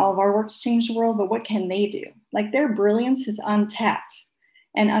we're doing all of our work to change the world, but what can they do? Like, their brilliance is untapped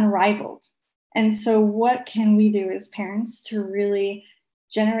and unrivaled. And so what can we do as parents to really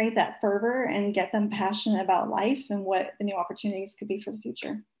generate that fervor and get them passionate about life and what the new opportunities could be for the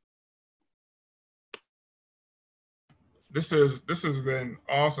future? This has been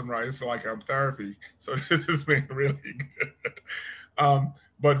awesome, right? It's like therapy. So this has been really good.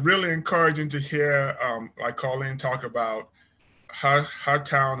 But really encouraging to hear like Colleen talk about her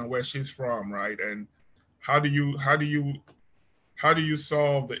town and where she's from, right? And how do you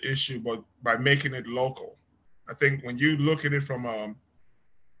solve the issue, but by making it local? I think when you look at it from a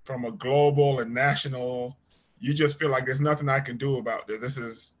global and national, you just feel like there's nothing I can do about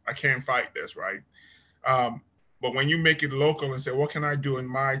this. I can't fight this, right? But when you make it local and say, what can I do in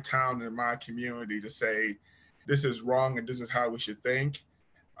my town and my community to say, this is wrong and this is how we should think,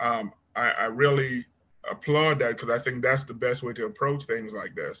 I really applaud that, because I think that's the best way to approach things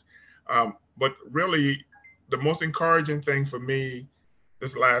like this. But really, the most encouraging thing for me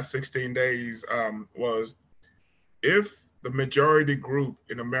this last 16 days was, if the majority group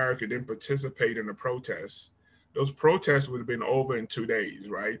in America didn't participate in the protests, those protests would have been over in 2 days,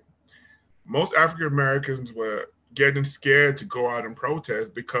 right? Most African Americans were getting scared to go out and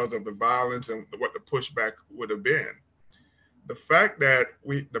protest because of the violence and what the pushback would have been. The fact that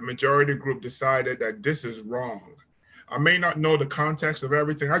the majority group decided that this is wrong. I may not know the context of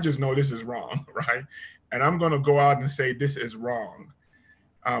everything. I just know this is wrong, right? And I'm going to go out and say this is wrong.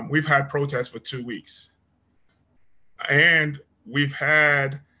 We've had protests for 2 weeks. And we've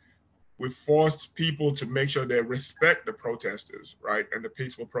forced people to make sure they respect the protesters, right? And the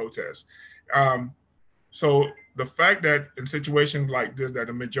peaceful protests. So the fact that in situations like this, that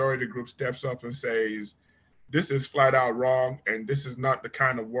the majority group steps up and says, this is flat out wrong, and this is not the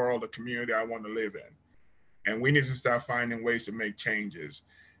kind of world or community I want to live in, and we need to start finding ways to make changes.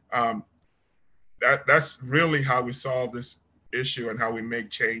 That's really how we solve this issue and how we make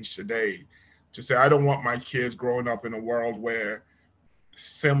change today. To say, I don't want my kids growing up in a world where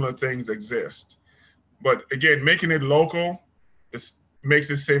similar things exist. But again, making it local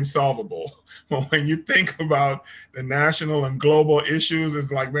makes it seem solvable. But when you think about the national and global issues, it's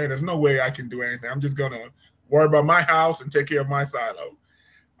like, man, there's no way I can do anything. I'm just gonna worry about my house and take care of my silo.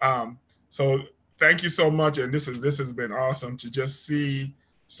 So thank you so much. And this has been awesome to just see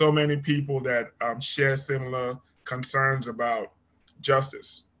so many people that share similar concerns about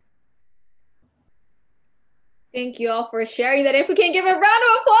justice. Thank you all for sharing that. If we can give a round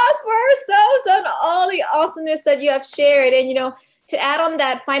of applause for ourselves on all the awesomeness that you have shared. And, you know, to add on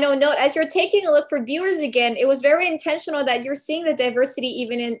that final note, as you're taking a look for viewers again, it was very intentional that you're seeing the diversity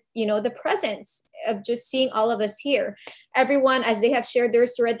even in, you know, the presence of just seeing all of us here. Everyone, as they have shared their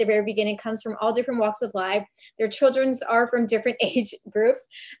story at the very beginning, comes from all different walks of life. Their children are from different age groups.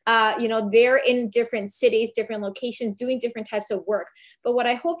 You know, they're in different cities, different locations, doing different types of work. But what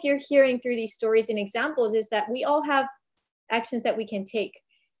I hope you're hearing through these stories and examples is that we all have actions that we can take,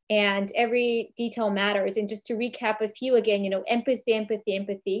 and every detail matters. And just to recap a few again, you know, empathy, empathy,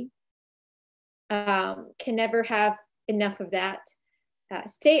 empathy. Can never have enough of that.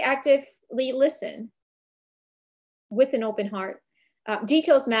 Stay actively listen with an open heart.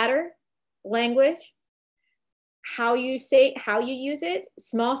 Details matter. Language, how you say, how you use it,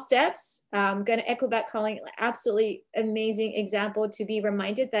 small steps. I'm going to echo back Colleen, absolutely amazing example to be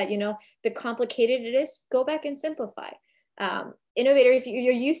reminded that, you know, the complicated it is, go back and simplify. Innovators,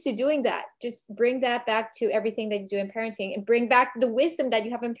 you're used to doing that. Just bring that back to everything that you do in parenting, and bring back the wisdom that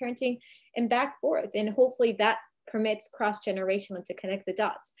you have in parenting and back forth. And hopefully that permits cross-generational to connect the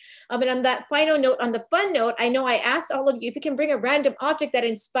dots. And on that final note, on the fun note, I know I asked all of you if you can bring a random object that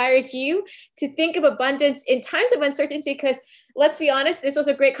inspires you to think of abundance in times of uncertainty, because let's be honest, this was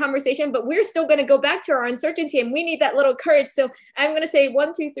a great conversation, but we're still going to go back to our uncertainty and we need that little courage. So I'm going to say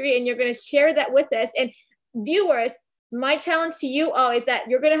 1, 2, 3, and you're going to share that with us. And viewers, my challenge to you all is that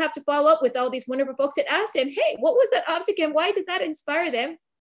you're going to have to follow up with all these wonderful folks and ask them, hey, what was that object and why did that inspire them?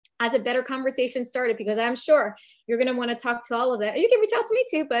 As a better conversation started, because I'm sure you're going to want to talk to all of them. You can reach out to me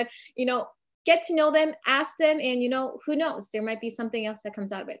too, but, you know, get to know them, ask them, and, you know, who knows, there might be something else that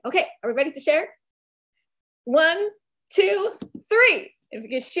comes out of it. Okay, are we ready to share? 1, 2, 3. If you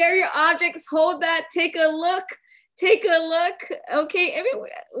can share your objects, hold that, take a look. Take a look. Okay,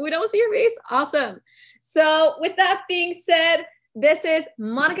 we don't see your face. Awesome. So with that being said, this is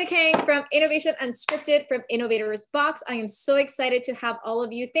Monica Kang from Innovation Unscripted from InnovatorsBox. I am so excited to have all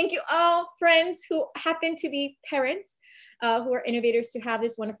of you. Thank you all, friends who happen to be parents, who are innovators, to have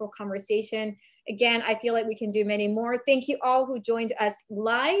this wonderful conversation. Again, I feel like we can do many more. Thank you all who joined us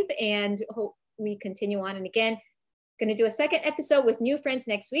live, and hope we continue on. And again, going to do a second episode with new friends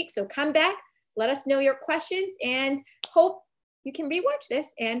next week. So come back, let us know your questions, and hope you can rewatch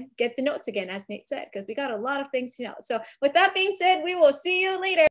this and get the notes again, as Nate said, because we got a lot of things to know. So with that being said, we will see you later.